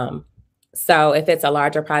 So if it's a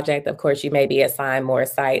larger project, of course, you may be assigned more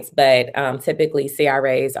sites, but typically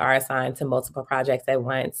CRAs are assigned to multiple projects at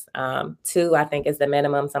once. 2, I think, is the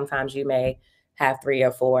minimum. Sometimes you may have 3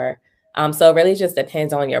 or 4. So it really just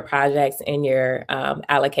depends on your projects and your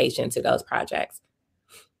allocation to those projects.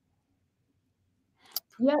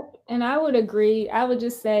 Yep. And I would agree. I would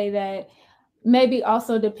just say that maybe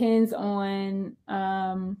also depends on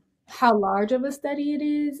how large of a study it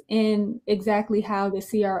is and exactly how the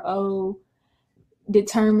CRO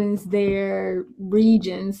determines their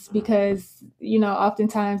regions, because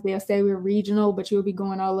oftentimes they'll say we're regional, but you'll be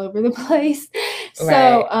going all over the place.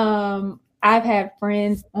 Right. So I've had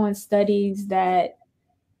friends on studies that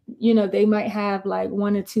they might have like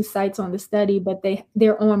 1 or 2 sites on the study, but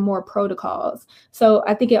they're on more protocols. So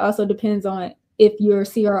I think it also depends on if your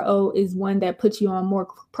CRO is one that puts you on more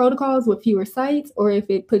protocols with fewer sites, or if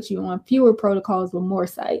it puts you on fewer protocols with more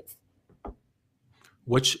sites.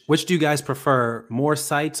 Which do you guys prefer? More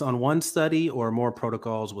sites on one study or more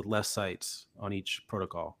protocols with less sites on each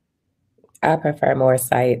protocol? I prefer more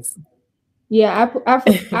sites. Yeah,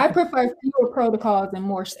 I prefer fewer protocols and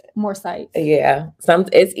more sites. Yeah,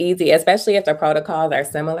 it's easy, especially if the protocols are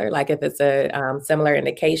similar. Like if it's a similar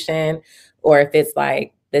indication, or if it's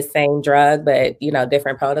like the same drug but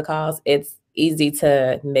different protocols. It's easy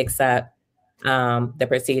to mix up the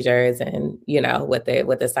procedures and what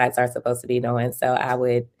the sites are supposed to be doing. So I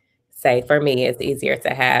would say for me, it's easier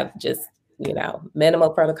to have just minimal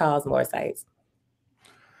protocols, more sites.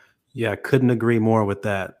 Yeah, couldn't agree more with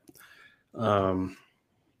that.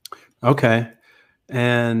 Okay.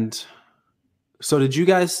 And so did you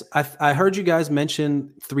guys, I heard you guys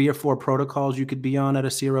mention 3 or 4 protocols you could be on at a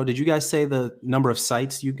CRO. Did you guys say the number of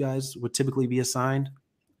sites you guys would typically be assigned?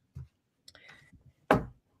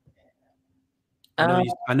 I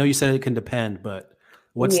know you said it can depend, but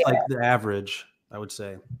what's like the average, I would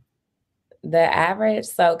say? The average,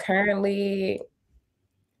 so currently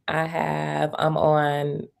I'm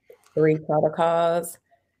on 3 protocols.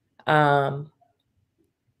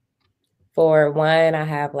 For one, I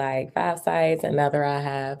have like 5 sites, another I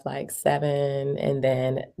have like 7, and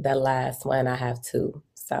then the last one I have 2.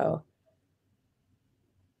 So,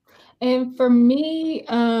 and for me,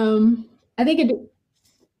 I think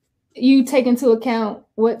you take into account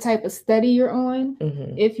what type of study you're on.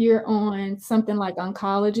 mhm. If you're on something like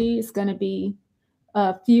oncology, it's going to be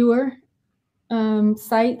fewer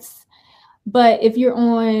sites. But if you're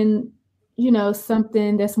on,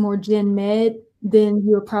 something that's more gen med, then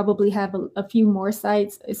you'll probably have a few more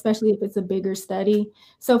sites, especially if it's a bigger study.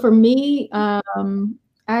 So for me, I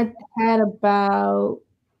had about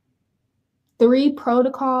 3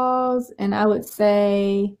 protocols, and I would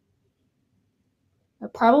say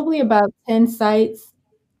probably about 10 sites,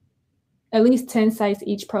 at least 10 sites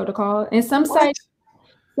each protocol. And some sites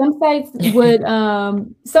would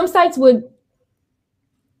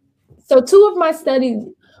so 2 of my studies,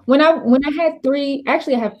 when I had 3,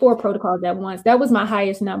 actually I had 4 protocols at once. That was my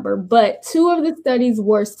highest number, but 2 of the studies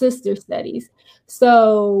were sister studies.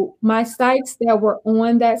 So my sites that were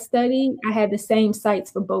on that study, I had the same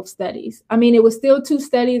sites for both studies. I mean, it was still 2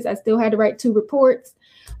 studies. I still had to write 2 reports.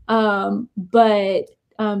 But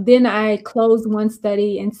then I closed one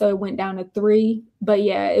study, and so it went down to 3. But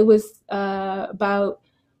yeah, it was about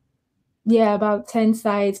 10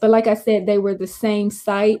 sites. But like I said, they were the same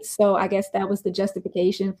sites. So I guess that was the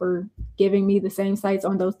justification for giving me the same sites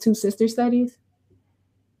on those 2 sister studies.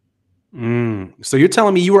 So you're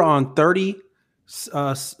telling me you were on 30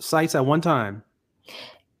 sites at one time?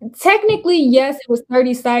 Technically, yes, it was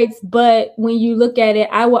 30 sites. But when you look at it,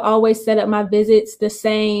 I would always set up my visits the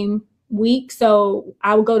same week. So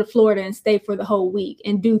I would go to Florida and stay for the whole week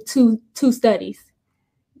and do two studies.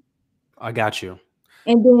 I got you.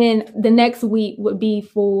 And then the next week would be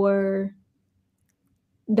for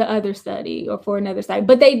the other study or for another site.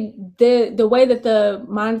 But the way that the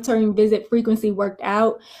monitoring visit frequency worked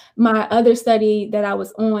out, my other study that I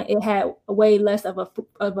was on, it had way less of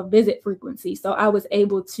a visit frequency. So I was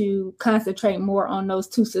able to concentrate more on those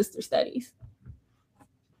 2 sister studies.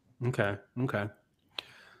 Okay.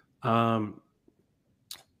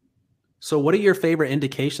 So what are your favorite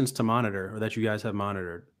indications to monitor, or that you guys have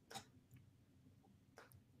monitored?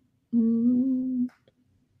 Dang,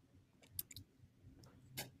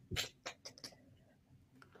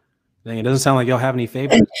 it doesn't sound like y'all have any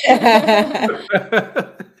favorites.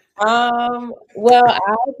 Well,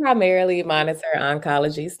 I primarily monitor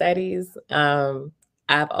oncology studies.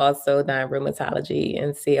 I've also done rheumatology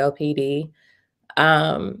and COPD.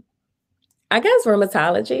 I guess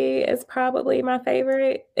rheumatology is probably my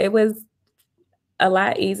favorite. It was a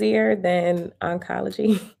lot easier than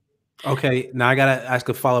oncology. Okay, now I gotta ask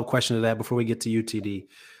a follow-up question to that before we get to UTD.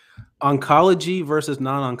 Oncology versus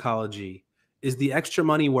non-oncology. Is the extra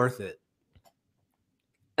money worth it?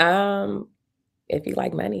 If you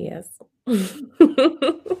like money, yes.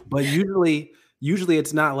 But usually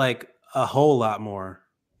it's not like a whole lot more.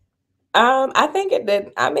 I think it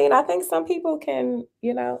did. I mean, I think some people can,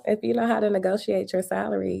 if you know how to negotiate your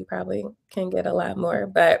salary, you probably can get a lot more.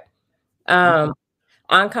 But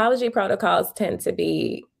oncology protocols tend to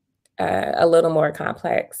be a little more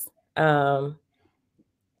complex. And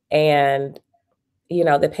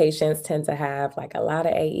the patients tend to have like a lot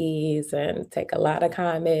of AEs and take a lot of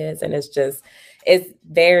con-meds, and it's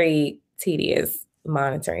very tedious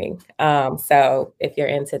monitoring. So if you're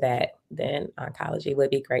into that, then oncology would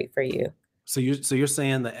be great for you. So you're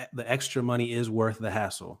saying that the extra money is worth the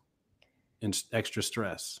hassle and extra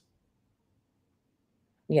stress?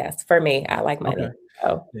 Yes, for me, I like money.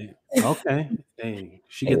 Okay. Okay. Dang.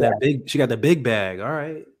 She got the big bag. All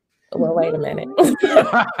right. Well, wait a minute.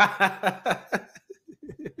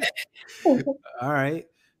 All right.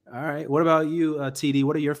 All right. What about you, TD?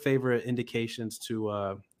 What are your favorite indications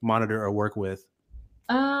to monitor or work with?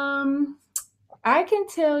 I can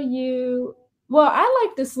tell you, well, I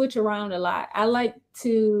like to switch around a lot. I like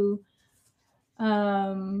to,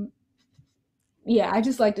 yeah, I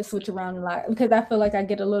just like to switch around a lot because I feel like I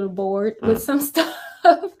get a little bored with some stuff.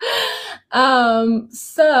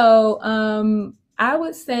 I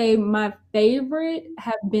would say my favorite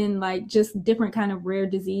have been like just different kind of rare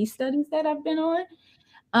disease studies that I've been on.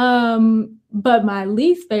 But my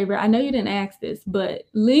least favorite, I know you didn't ask this, but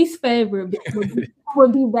least favorite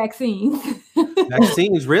would be vaccines.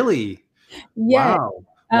 Vaccines, really? Yeah. Wow.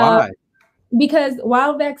 Why? Because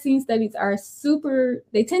while vaccine studies are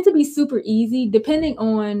they tend to be super easy, depending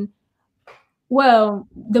on, well,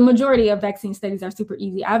 the majority of vaccine studies are super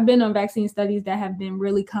easy. I've been on vaccine studies that have been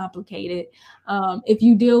really complicated. If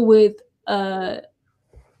you deal with a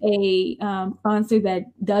sponsor that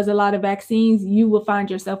does a lot of vaccines, you will find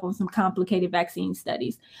yourself on some complicated vaccine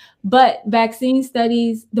studies. But vaccine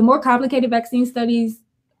studies, the more complicated vaccine studies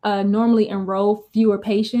normally enroll fewer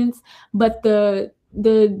patients, but the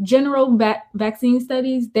general vaccine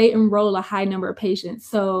studies, they enroll a high number of patients.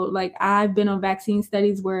 So like I've been on vaccine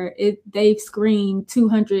studies where they've screened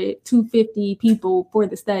 200, 250 people for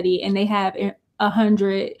the study, and they have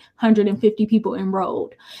 100, 150 people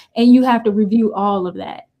enrolled, and you have to review all of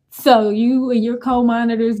that. So you and your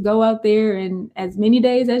co-monitors go out there and as many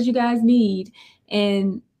days as you guys need.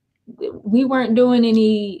 And we weren't doing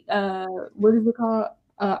any, what is it called?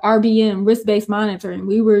 RBM, risk-based monitoring.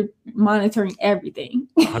 We were monitoring everything.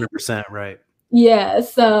 100%, right. Yeah,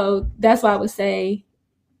 so that's why I would say,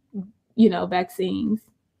 vaccines.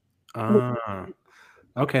 Okay,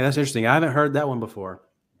 that's interesting. I haven't heard that one before.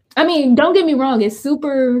 I mean, don't get me wrong,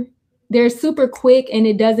 they're super quick, and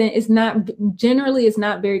it's not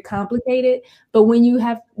very complicated, but when you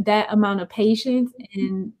have that amount of patients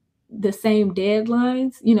and the same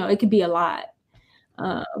deadlines, it could be a lot.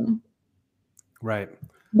 Right.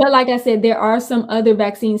 But like I said, there are some other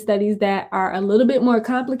vaccine studies that are a little bit more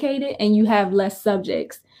complicated and you have less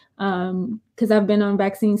subjects. Because I've been on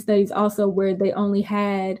vaccine studies also where they only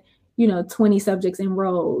had, 20 subjects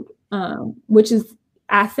enrolled, which is,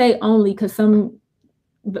 I say only because for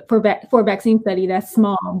a vaccine study, that's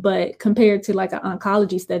small, but compared to like an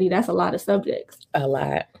oncology study, that's a lot of subjects. A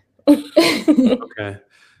lot. Okay.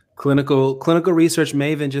 Clinical Research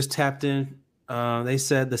Maven just tapped in. They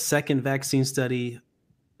said the second vaccine study,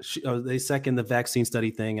 they second the vaccine study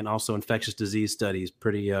thing, and also infectious disease studies.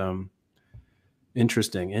 Pretty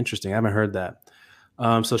interesting. I haven't heard that.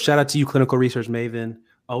 So shout out to you, Clinical Research Maven,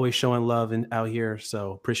 always showing love out here.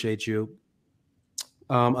 So appreciate you.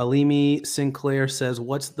 Alimi Sinclair says,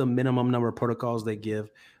 what's the minimum number of protocols they give?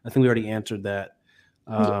 I think we already answered that.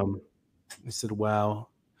 He said, wow.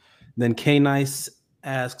 Then K Nice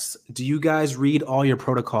asks, do you guys read all your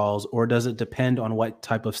protocols, or does it depend on what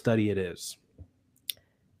type of study it is?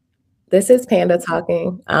 This is Panda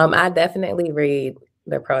talking. I definitely read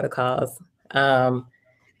the protocols.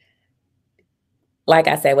 Like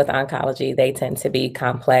I said, with oncology, they tend to be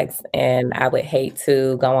complex, and I would hate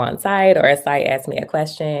to go on site or a site asks me a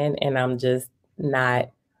question and I'm just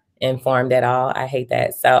not informed at all. I hate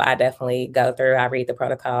that. So I definitely go through, I read the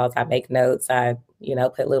protocols, I make notes, I,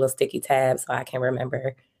 put little sticky tabs so I can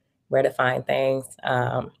remember where to find things.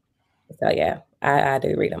 So yeah, I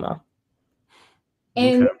do read them all.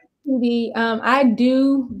 And I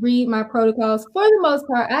do read my protocols for the most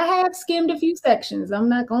part. I have skimmed a few sections, I'm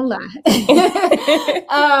not gonna lie.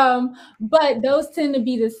 But those tend to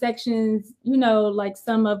be the sections, like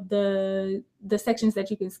some of the sections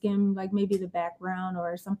that you can skim, like maybe the background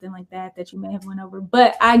or something like that you may have went over.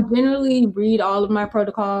 But I generally read all of my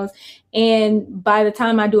protocols, and by the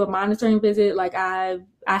time I do a monitoring visit, like I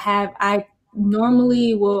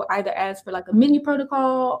normally will either ask for like a mini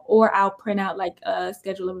protocol, or I'll print out like a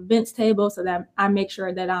schedule of events table so that I make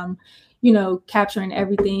sure that I'm, capturing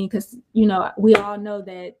everything. Because, we all know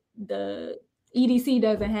that the EDC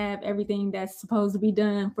doesn't have everything that's supposed to be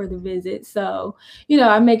done for the visit. So,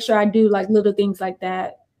 I make sure I do like little things like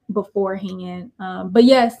that beforehand. But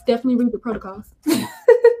yes, definitely read the protocols.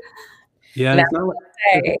 Yeah. Go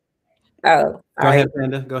ahead,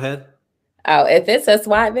 Panda. Go ahead. Oh, if it's a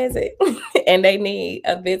SWAT visit and they need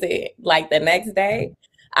a visit like the next day,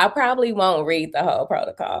 I probably won't read the whole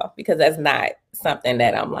protocol because that's not something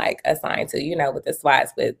that I'm like assigned to. With the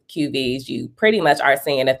SWATs, with QVs, you pretty much are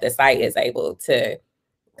seeing if the site is able to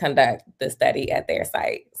conduct the study at their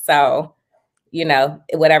site. So,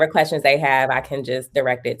 whatever questions they have, I can just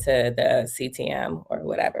direct it to the CTM or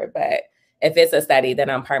whatever. But if it's a study that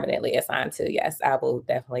I'm permanently assigned to, yes, I will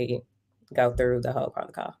definitely go through the whole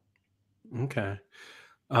protocol. Okay.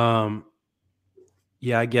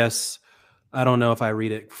 Yeah, I guess I don't know if I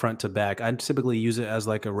read it front to back. I typically use it as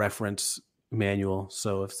like a reference manual.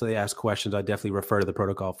 So if they ask questions, I definitely refer to the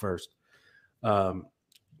protocol first. But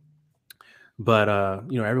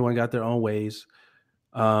everyone got their own ways.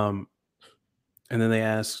 And then they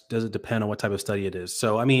ask, does it depend on what type of study it is?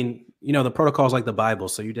 So, I mean, the protocol is like the Bible.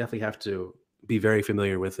 So you definitely have to be very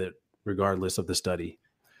familiar with it, regardless of the study.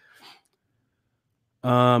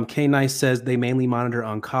 K Nice says they mainly monitor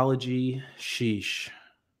oncology. Sheesh.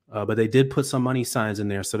 But they did put some money signs in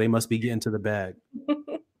there, so they must be getting to the bag.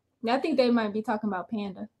 I think they might be talking about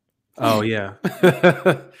Panda. Oh, yeah.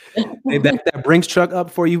 They back that Brinks truck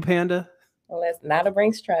up for you, Panda? Well, it's not a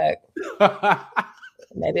Brinks truck.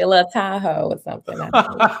 Maybe a little Tahoe or something.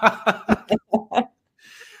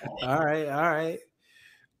 All right.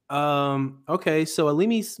 Okay, so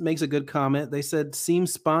Alimi makes a good comment. They said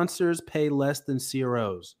seems sponsors pay less than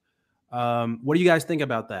CROs. What do you guys think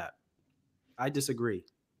about that? I disagree.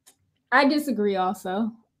 I disagree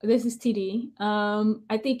also. This is TD.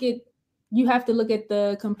 I think you have to look at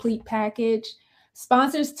the complete package.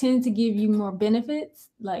 Sponsors tend to give you more benefits,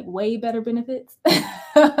 like way better benefits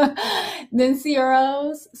than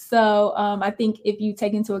CROs. So I think if you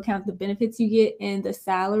take into account the benefits you get and the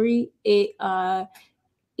salary, it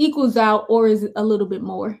equals out or is a little bit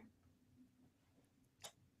more.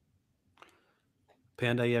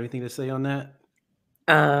 Panda, you have anything to say on that?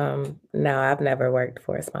 No, I've never worked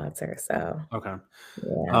for a sponsor, so. Okay.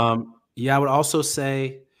 Yeah. I would also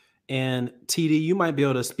say, and TD, you might be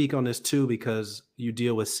able to speak on this too, because you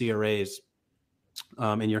deal with CRAs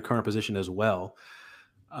in your current position as well.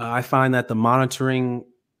 I find that the monitoring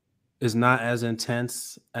is not as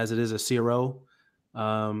intense as it is a CRO.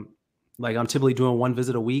 Like I'm typically doing one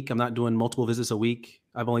visit a week. I'm not doing multiple visits a week.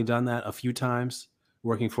 I've only done that a few times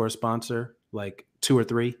working for a sponsor, like 2 or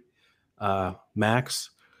 3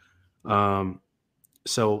 max.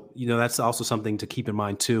 So, that's also something to keep in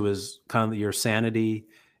mind too, is kind of your sanity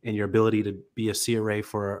and your ability to be a CRA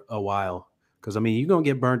for a while. Because, you're going to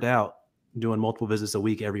get burnt out doing multiple visits a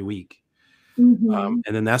week every week. Mm-hmm.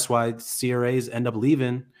 And then that's why CRAs end up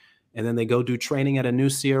leaving, and then they go do training at a new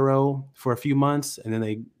CRO for a few months, and then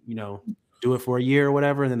they, do it for a year or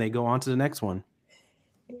whatever, and then they go on to the next one.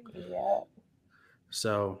 Yeah.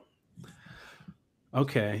 So,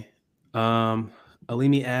 okay.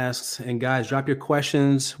 Alimi asks, and guys, drop your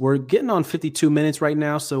questions. We're getting on 52 minutes right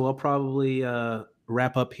now, so I'll probably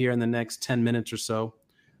wrap up here in the next 10 minutes or so.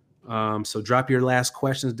 So drop your last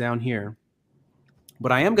questions down here.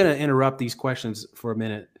 But I am going to interrupt these questions for a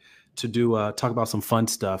minute to talk about some fun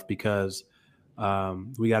stuff, because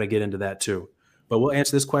we got to get into that too. But we'll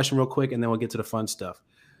answer this question real quick, and then we'll get to the fun stuff.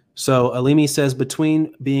 So Alimi says,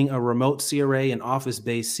 between being a remote CRA and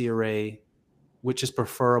office-based CRA, which is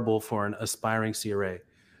preferable for an aspiring CRA?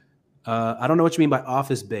 I don't know what you mean by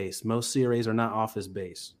office-based. Most CRAs are not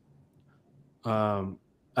office-based. I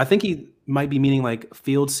think he might be meaning like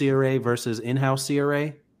field CRA versus in-house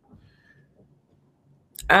CRA.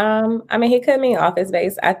 He could mean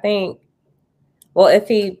office-based. I think, well, if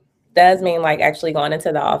he does mean like actually going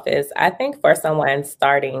into the office, I think for someone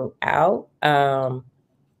starting out,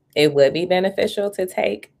 it would be beneficial to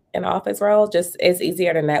take an office role. Just it's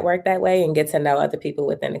easier to network that way and get to know other people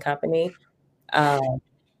within the company. When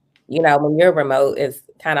you're remote, it's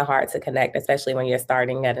kind of hard to connect, especially when you're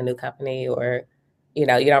starting at a new company, or, you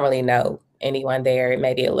don't really know anyone there. It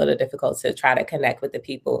may be a little difficult to try to connect with the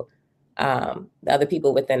people, the other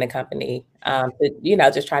people within the company,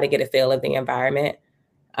 just try to get a feel of the environment.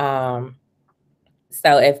 So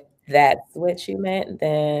if that's what you meant,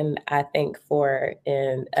 then I think for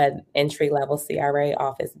an entry-level CRA,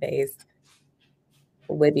 office-based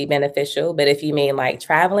would be beneficial. But if you mean like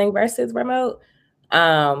traveling versus remote,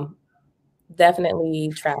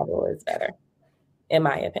 definitely travel is better, in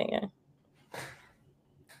my opinion.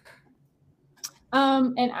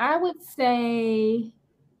 And I would say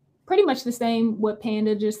pretty much the same what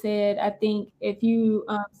Panda just said. I think if you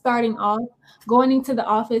starting off, going into the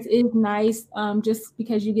office is nice, just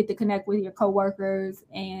because you get to connect with your coworkers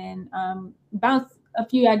and bounce a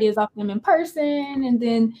few ideas off them in person, and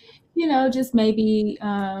then just maybe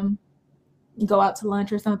go out to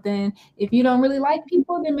lunch or something. If you don't really like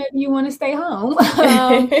people, then maybe you want to stay home.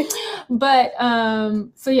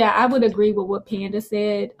 So yeah, I would agree with what Panda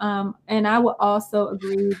said, and I would also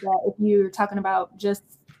agree that if you're talking about just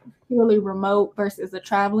purely remote versus a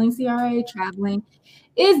traveling CRA, traveling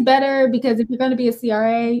is better, because if you're going to be a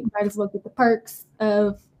CRA, you might as well get the perks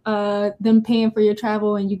of them paying for your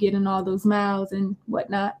travel, and you getting all those miles and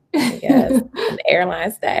whatnot. Yes, and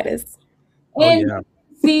airline status. And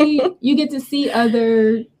you get to see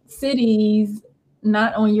other cities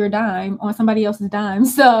not on your dime, on somebody else's dime.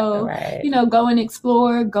 So, Right. go and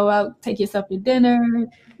explore, go out, take yourself to dinner,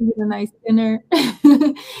 eat a nice dinner,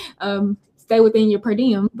 stay within your per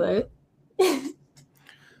diem, but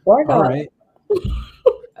Or All go right.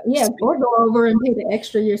 yeah, or go over and pay the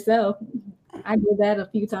extra yourself. I did that a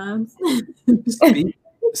few times.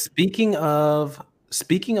 Speaking of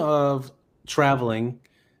traveling,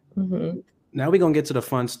 Mhm. now we're gonna get to the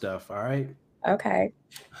fun stuff. All right. Okay.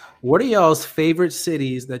 What are y'all's favorite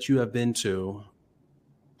cities that you have been to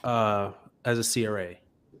as a CRA?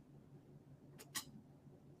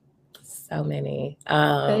 So many.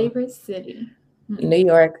 Favorite city? New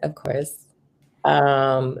York, of course.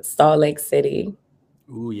 Salt Lake City.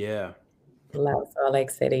 Ooh, yeah. Love Salt Lake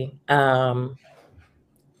City.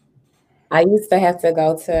 I used to have to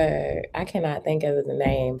go to, I cannot think of the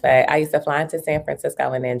name, but I used to fly into San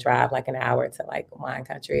Francisco and then drive like an hour to like wine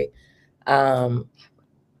country. Yeah,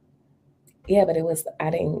 but it wasn't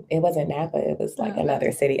Napa. It was like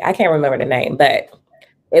another city. I can't remember the name, but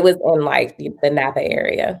it was in like the Napa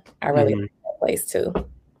area. I really like that place too.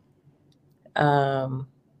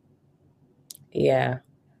 Yeah.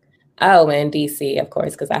 Oh, and DC, of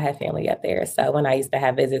course, because I have family up there. So when I used to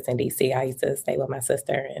have visits in DC, I used to stay with my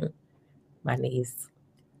sister and my niece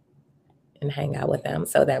and hang out with them.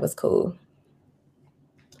 So that was cool.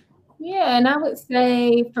 Yeah, and I would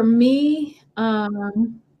say for me,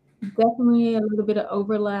 definitely a little bit of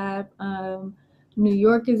overlap. New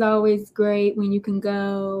York is always great when you can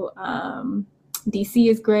go. DC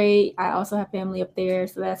is great. I also have family up there,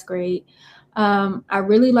 so that's great. I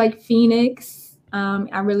really like Phoenix.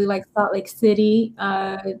 I really like Salt Lake City.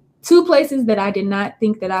 Two places that I did not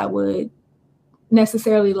think that I would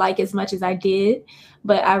necessarily like as much as I did,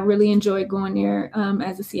 but I really enjoyed going there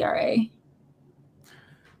as a CRA.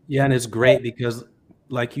 Yeah, and it's great because,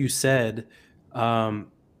 like you said,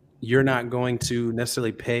 you're not going to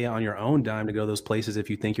necessarily pay on your own dime to go to those places if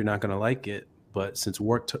you think you're not going to like it. But since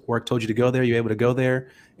work told you to go there, you're able to go there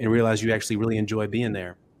and realize you actually really enjoy being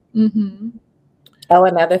there. Mm-hmm. Oh,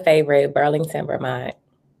 another favorite, Burlington, Vermont.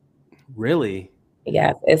 Really?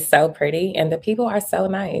 Yes, it's so pretty, and the people are so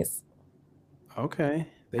nice. Okay.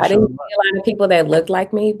 I didn't see a lot of people that looked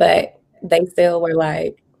like me, but they still were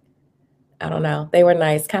like, I don't know. They were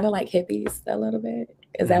nice, kind of like hippies a little bit.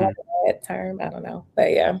 Is that like a bad term? I don't know.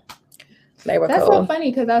 But yeah, they were That's cool. so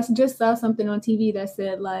funny because I just saw something on TV that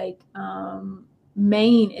said like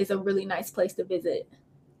Maine is a really nice place to visit.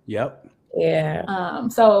 Yep. Yeah.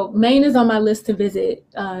 So Maine is on my list to visit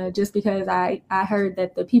just because I heard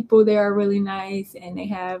that the people there are really nice and they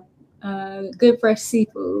have good fresh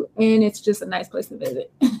seafood and it's just a nice place to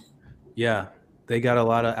visit. Yeah. They got a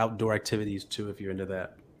lot of outdoor activities too, if you're into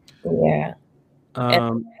that. Yeah.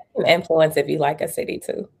 And influence if you like a city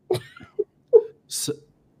too. So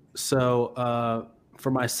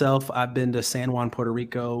for myself, I've been to San Juan, Puerto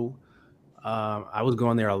Rico. I was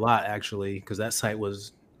going there a lot actually because that site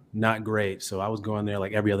was not great. So I was going there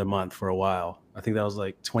like every other month for a while. I think that was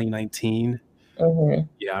like 2019. Mm-hmm.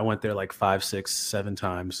 Yeah, I went there like 5, 6, 7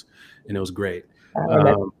 times, and it was great.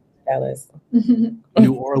 New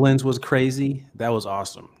Orleans was crazy. That was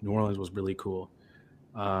awesome. New Orleans was really cool.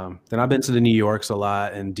 Then I've been to the New Yorks a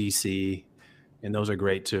lot and DC, and those are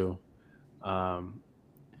great too.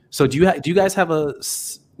 So do you guys have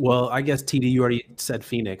well, I guess TD, you already said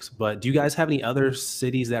Phoenix, but do you guys have any other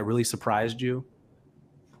cities that really surprised you?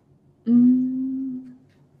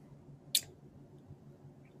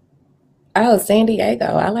 Oh, San Diego.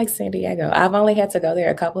 I like San Diego. I've only had to go there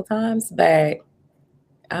a couple times, but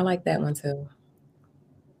I like that one too.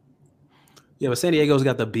 Yeah, but San Diego's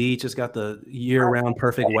got the beach. It's got the year-round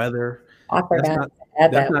perfect weather. I forgot.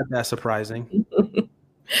 That's not that surprising.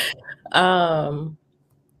 I'm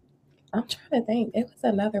trying to think. It was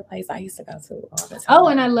another place I used to go to all the time. Oh,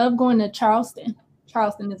 and I love going to Charleston.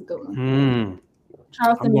 Charleston is a good one.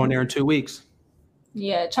 Charleston. I'm going there in 2 weeks.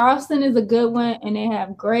 Yeah, Charleston is a good one, and they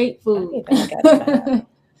have great food.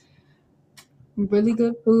 Really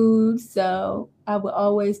good food. So I would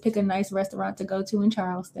always pick a nice restaurant to go to in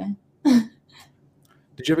Charleston.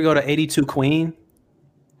 Did you ever go to 82 Queen?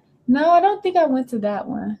 No, I don't think I went to that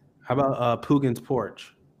one. How about Poogan's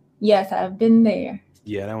Porch? Yes, I've been there.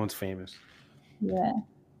 Yeah, that one's famous. Yeah.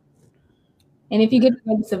 And if you get to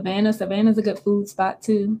go to Savannah, Savannah's a good food spot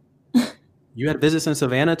too. You had visits in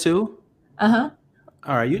Savannah too? Uh-huh.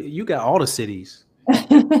 All right, you got all the cities.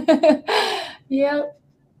 Yeah.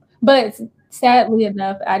 But sadly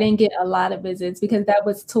enough, I didn't get a lot of visits because that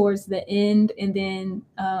was towards the end and then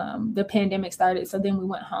the pandemic started. So then we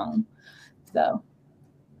went home. So.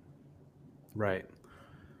 Right.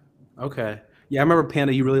 Okay. Yeah, I remember,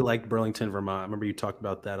 Panda, you really liked Burlington, Vermont. I remember you talked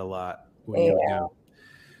about that a lot when you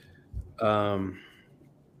do.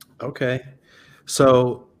 Okay.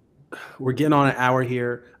 So we're getting on an hour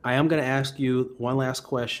here. I am going to ask you one last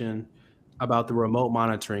question about the remote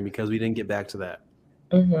monitoring because we didn't get back to that.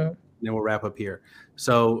 Mm-hmm. Then we'll wrap up here.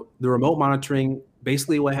 So the remote monitoring,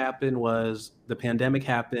 basically what happened was the pandemic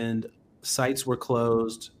happened, sites were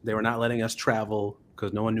closed, they were not letting us travel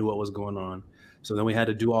because no one knew what was going on. So then we had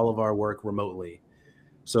to do all of our work remotely.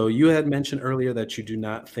 So you had mentioned earlier that you do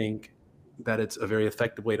not think that it's a very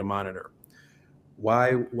effective way to monitor.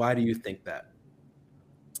 Why do you think that?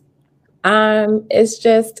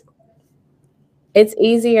 It's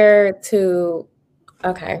easier to,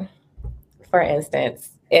 okay. For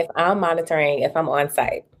instance, if I'm on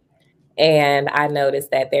site and I notice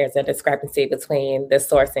that there's a discrepancy between the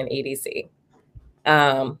source and EDC,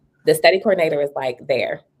 the study coordinator is like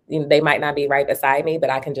there. They might not be right beside me, but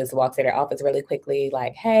I can just walk to their office really quickly,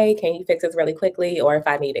 like, hey, can you fix this really quickly? Or if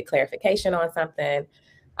I needed clarification on something,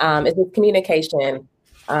 it's just communication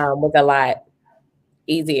was a lot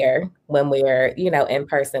easier when we're, in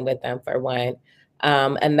person with them, for one. Since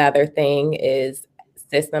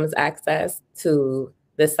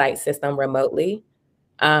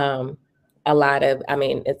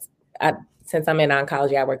I'm in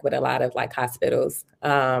oncology, I work with a lot of like hospitals,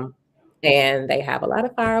 and they have a lot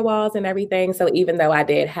of firewalls and everything. So even though I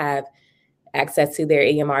did have access to their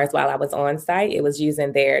EMRs while I was on site, it was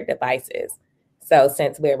using their devices. So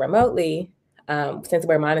since we're monitoring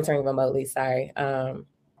remotely,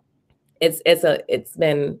 it's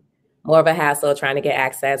been more of a hassle trying to get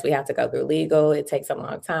access. We have to go through legal. It takes a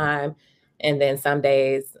long time. And then some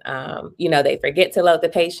days, they forget to load the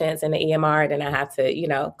patients in the EMR. Then I have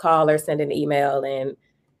to, call or send an email, and,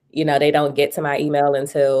 they don't get to my email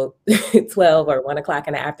until 12 or 1 o'clock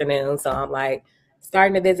in the afternoon. So I'm like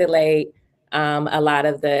starting to visit late. A lot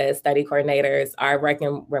of the study coordinators are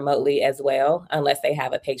working remotely as well, unless they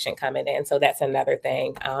have a patient coming in. So that's another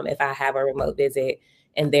thing. If I have a remote visit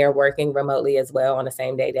and they're working remotely as well on the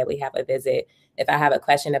same day that we have a visit, if I have a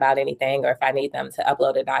question about anything, or if I need them to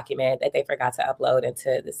upload a document that they forgot to upload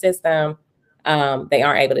into the system, they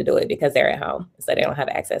aren't able to do it because they're at home. So they don't have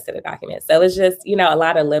access to the document. So it's just, a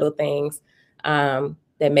lot of little things that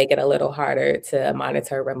make it a little harder to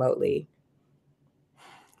monitor remotely.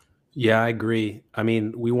 Yeah, I agree. I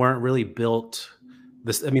mean, we weren't really built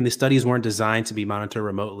the studies weren't designed to be monitored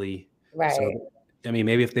remotely. Right. So,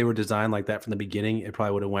 maybe if they were designed like that from the beginning, it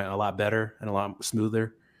probably would have went a lot better and a lot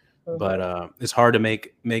smoother. Mm-hmm. But it's hard to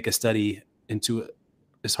make a study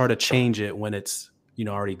it's hard to change it when it's,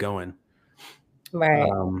 already going. Right.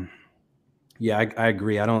 Yeah, I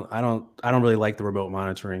agree. I don't really like the remote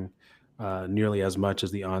monitoring nearly as much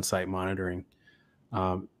as the on-site monitoring.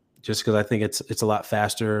 Just because I think it's a lot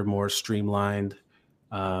faster, more streamlined.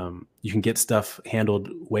 You can get stuff handled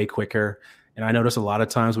way quicker. And I noticed a lot of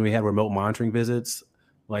times when we had remote monitoring visits,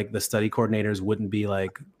 like the study coordinators wouldn't be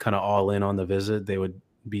like kind of all in on the visit. They would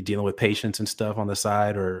be dealing with patients and stuff on the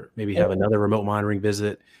side, or maybe have another remote monitoring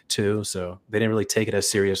visit too. So they didn't really take it as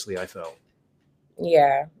seriously, I felt.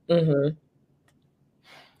 Yeah. Mm-hmm.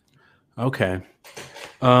 Okay.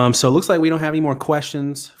 So it looks like we don't have any more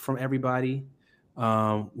questions from everybody.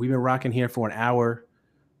 We've been rocking here for an hour,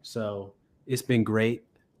 so it's been great.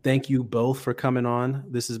 Thank you both for coming on.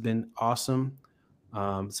 This has been awesome.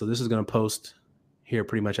 So this is going to post here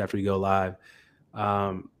pretty much after we go live.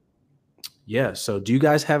 Yeah. So do you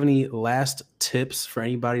guys have any last tips for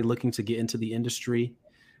anybody looking to get into the industry?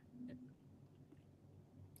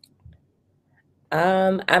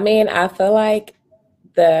 I feel like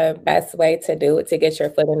the best way to do it, to get your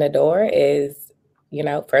foot in the door, is,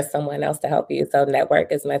 for someone else to help you. So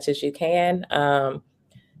network as much as you can.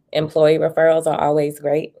 Employee referrals are always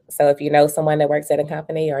great. So if you know someone that works at a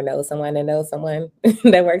company, or know someone that knows someone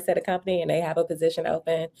that works at a company and they have a position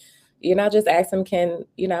open, just ask them, can,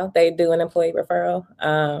 they do an employee referral?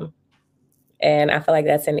 And I feel like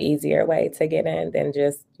that's an easier way to get in than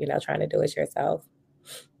just, trying to do it yourself.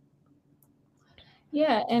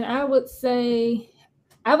 Yeah. And I would say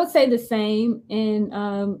the same.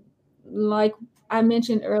 And like I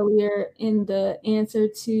mentioned earlier in the answer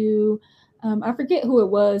to, I forget who it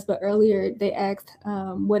was, but earlier they asked,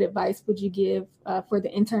 what advice would you give for the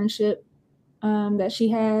internship that she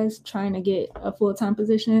has, trying to get a full-time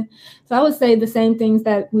position? So I would say the same things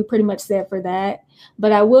that we pretty much said for that.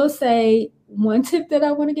 But I will say one tip that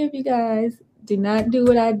I want to give you guys: do not do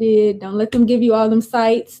what I did. Don't let them give you all them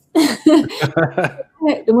sites. When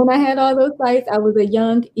I had all those sites, I was a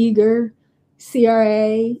young, eager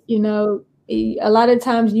CRA. A lot of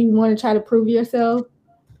times you want to try to prove yourself.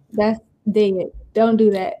 That's dead. Don't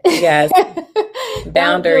do that. Yes.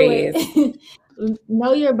 Boundaries.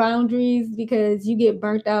 know your boundaries because you get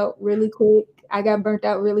burnt out really quick. I got burnt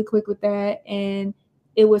out really quick with that, and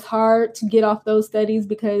it was hard to get off those studies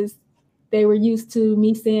because they were used to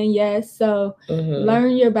me saying yes. So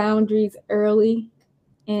learn your boundaries early,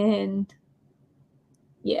 and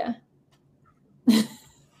yeah.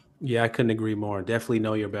 Yeah, I couldn't agree more. Definitely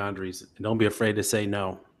know your boundaries and don't be afraid to say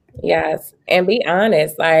no. Yes. And be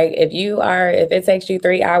honest. Like if it takes you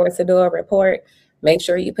 3 hours to do a report, make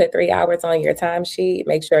sure you put 3 hours on your timesheet.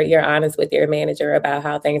 Make sure you're honest with your manager about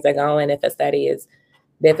how things are going. If a study is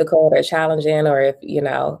difficult or challenging, or if,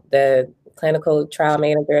 the clinical trial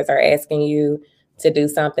managers are asking you to do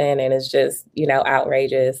something and it's just,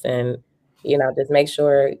 outrageous, and, just make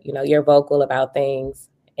sure, you're vocal about things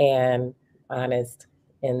and honest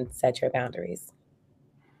and set your boundaries.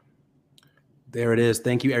 There it is.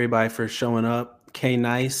 Thank you, everybody, for showing up. Kay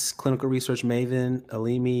Nice, clinical research maven,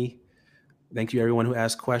 Alimi. Thank you, everyone who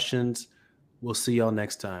asked questions. We'll see y'all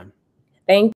next time. Thank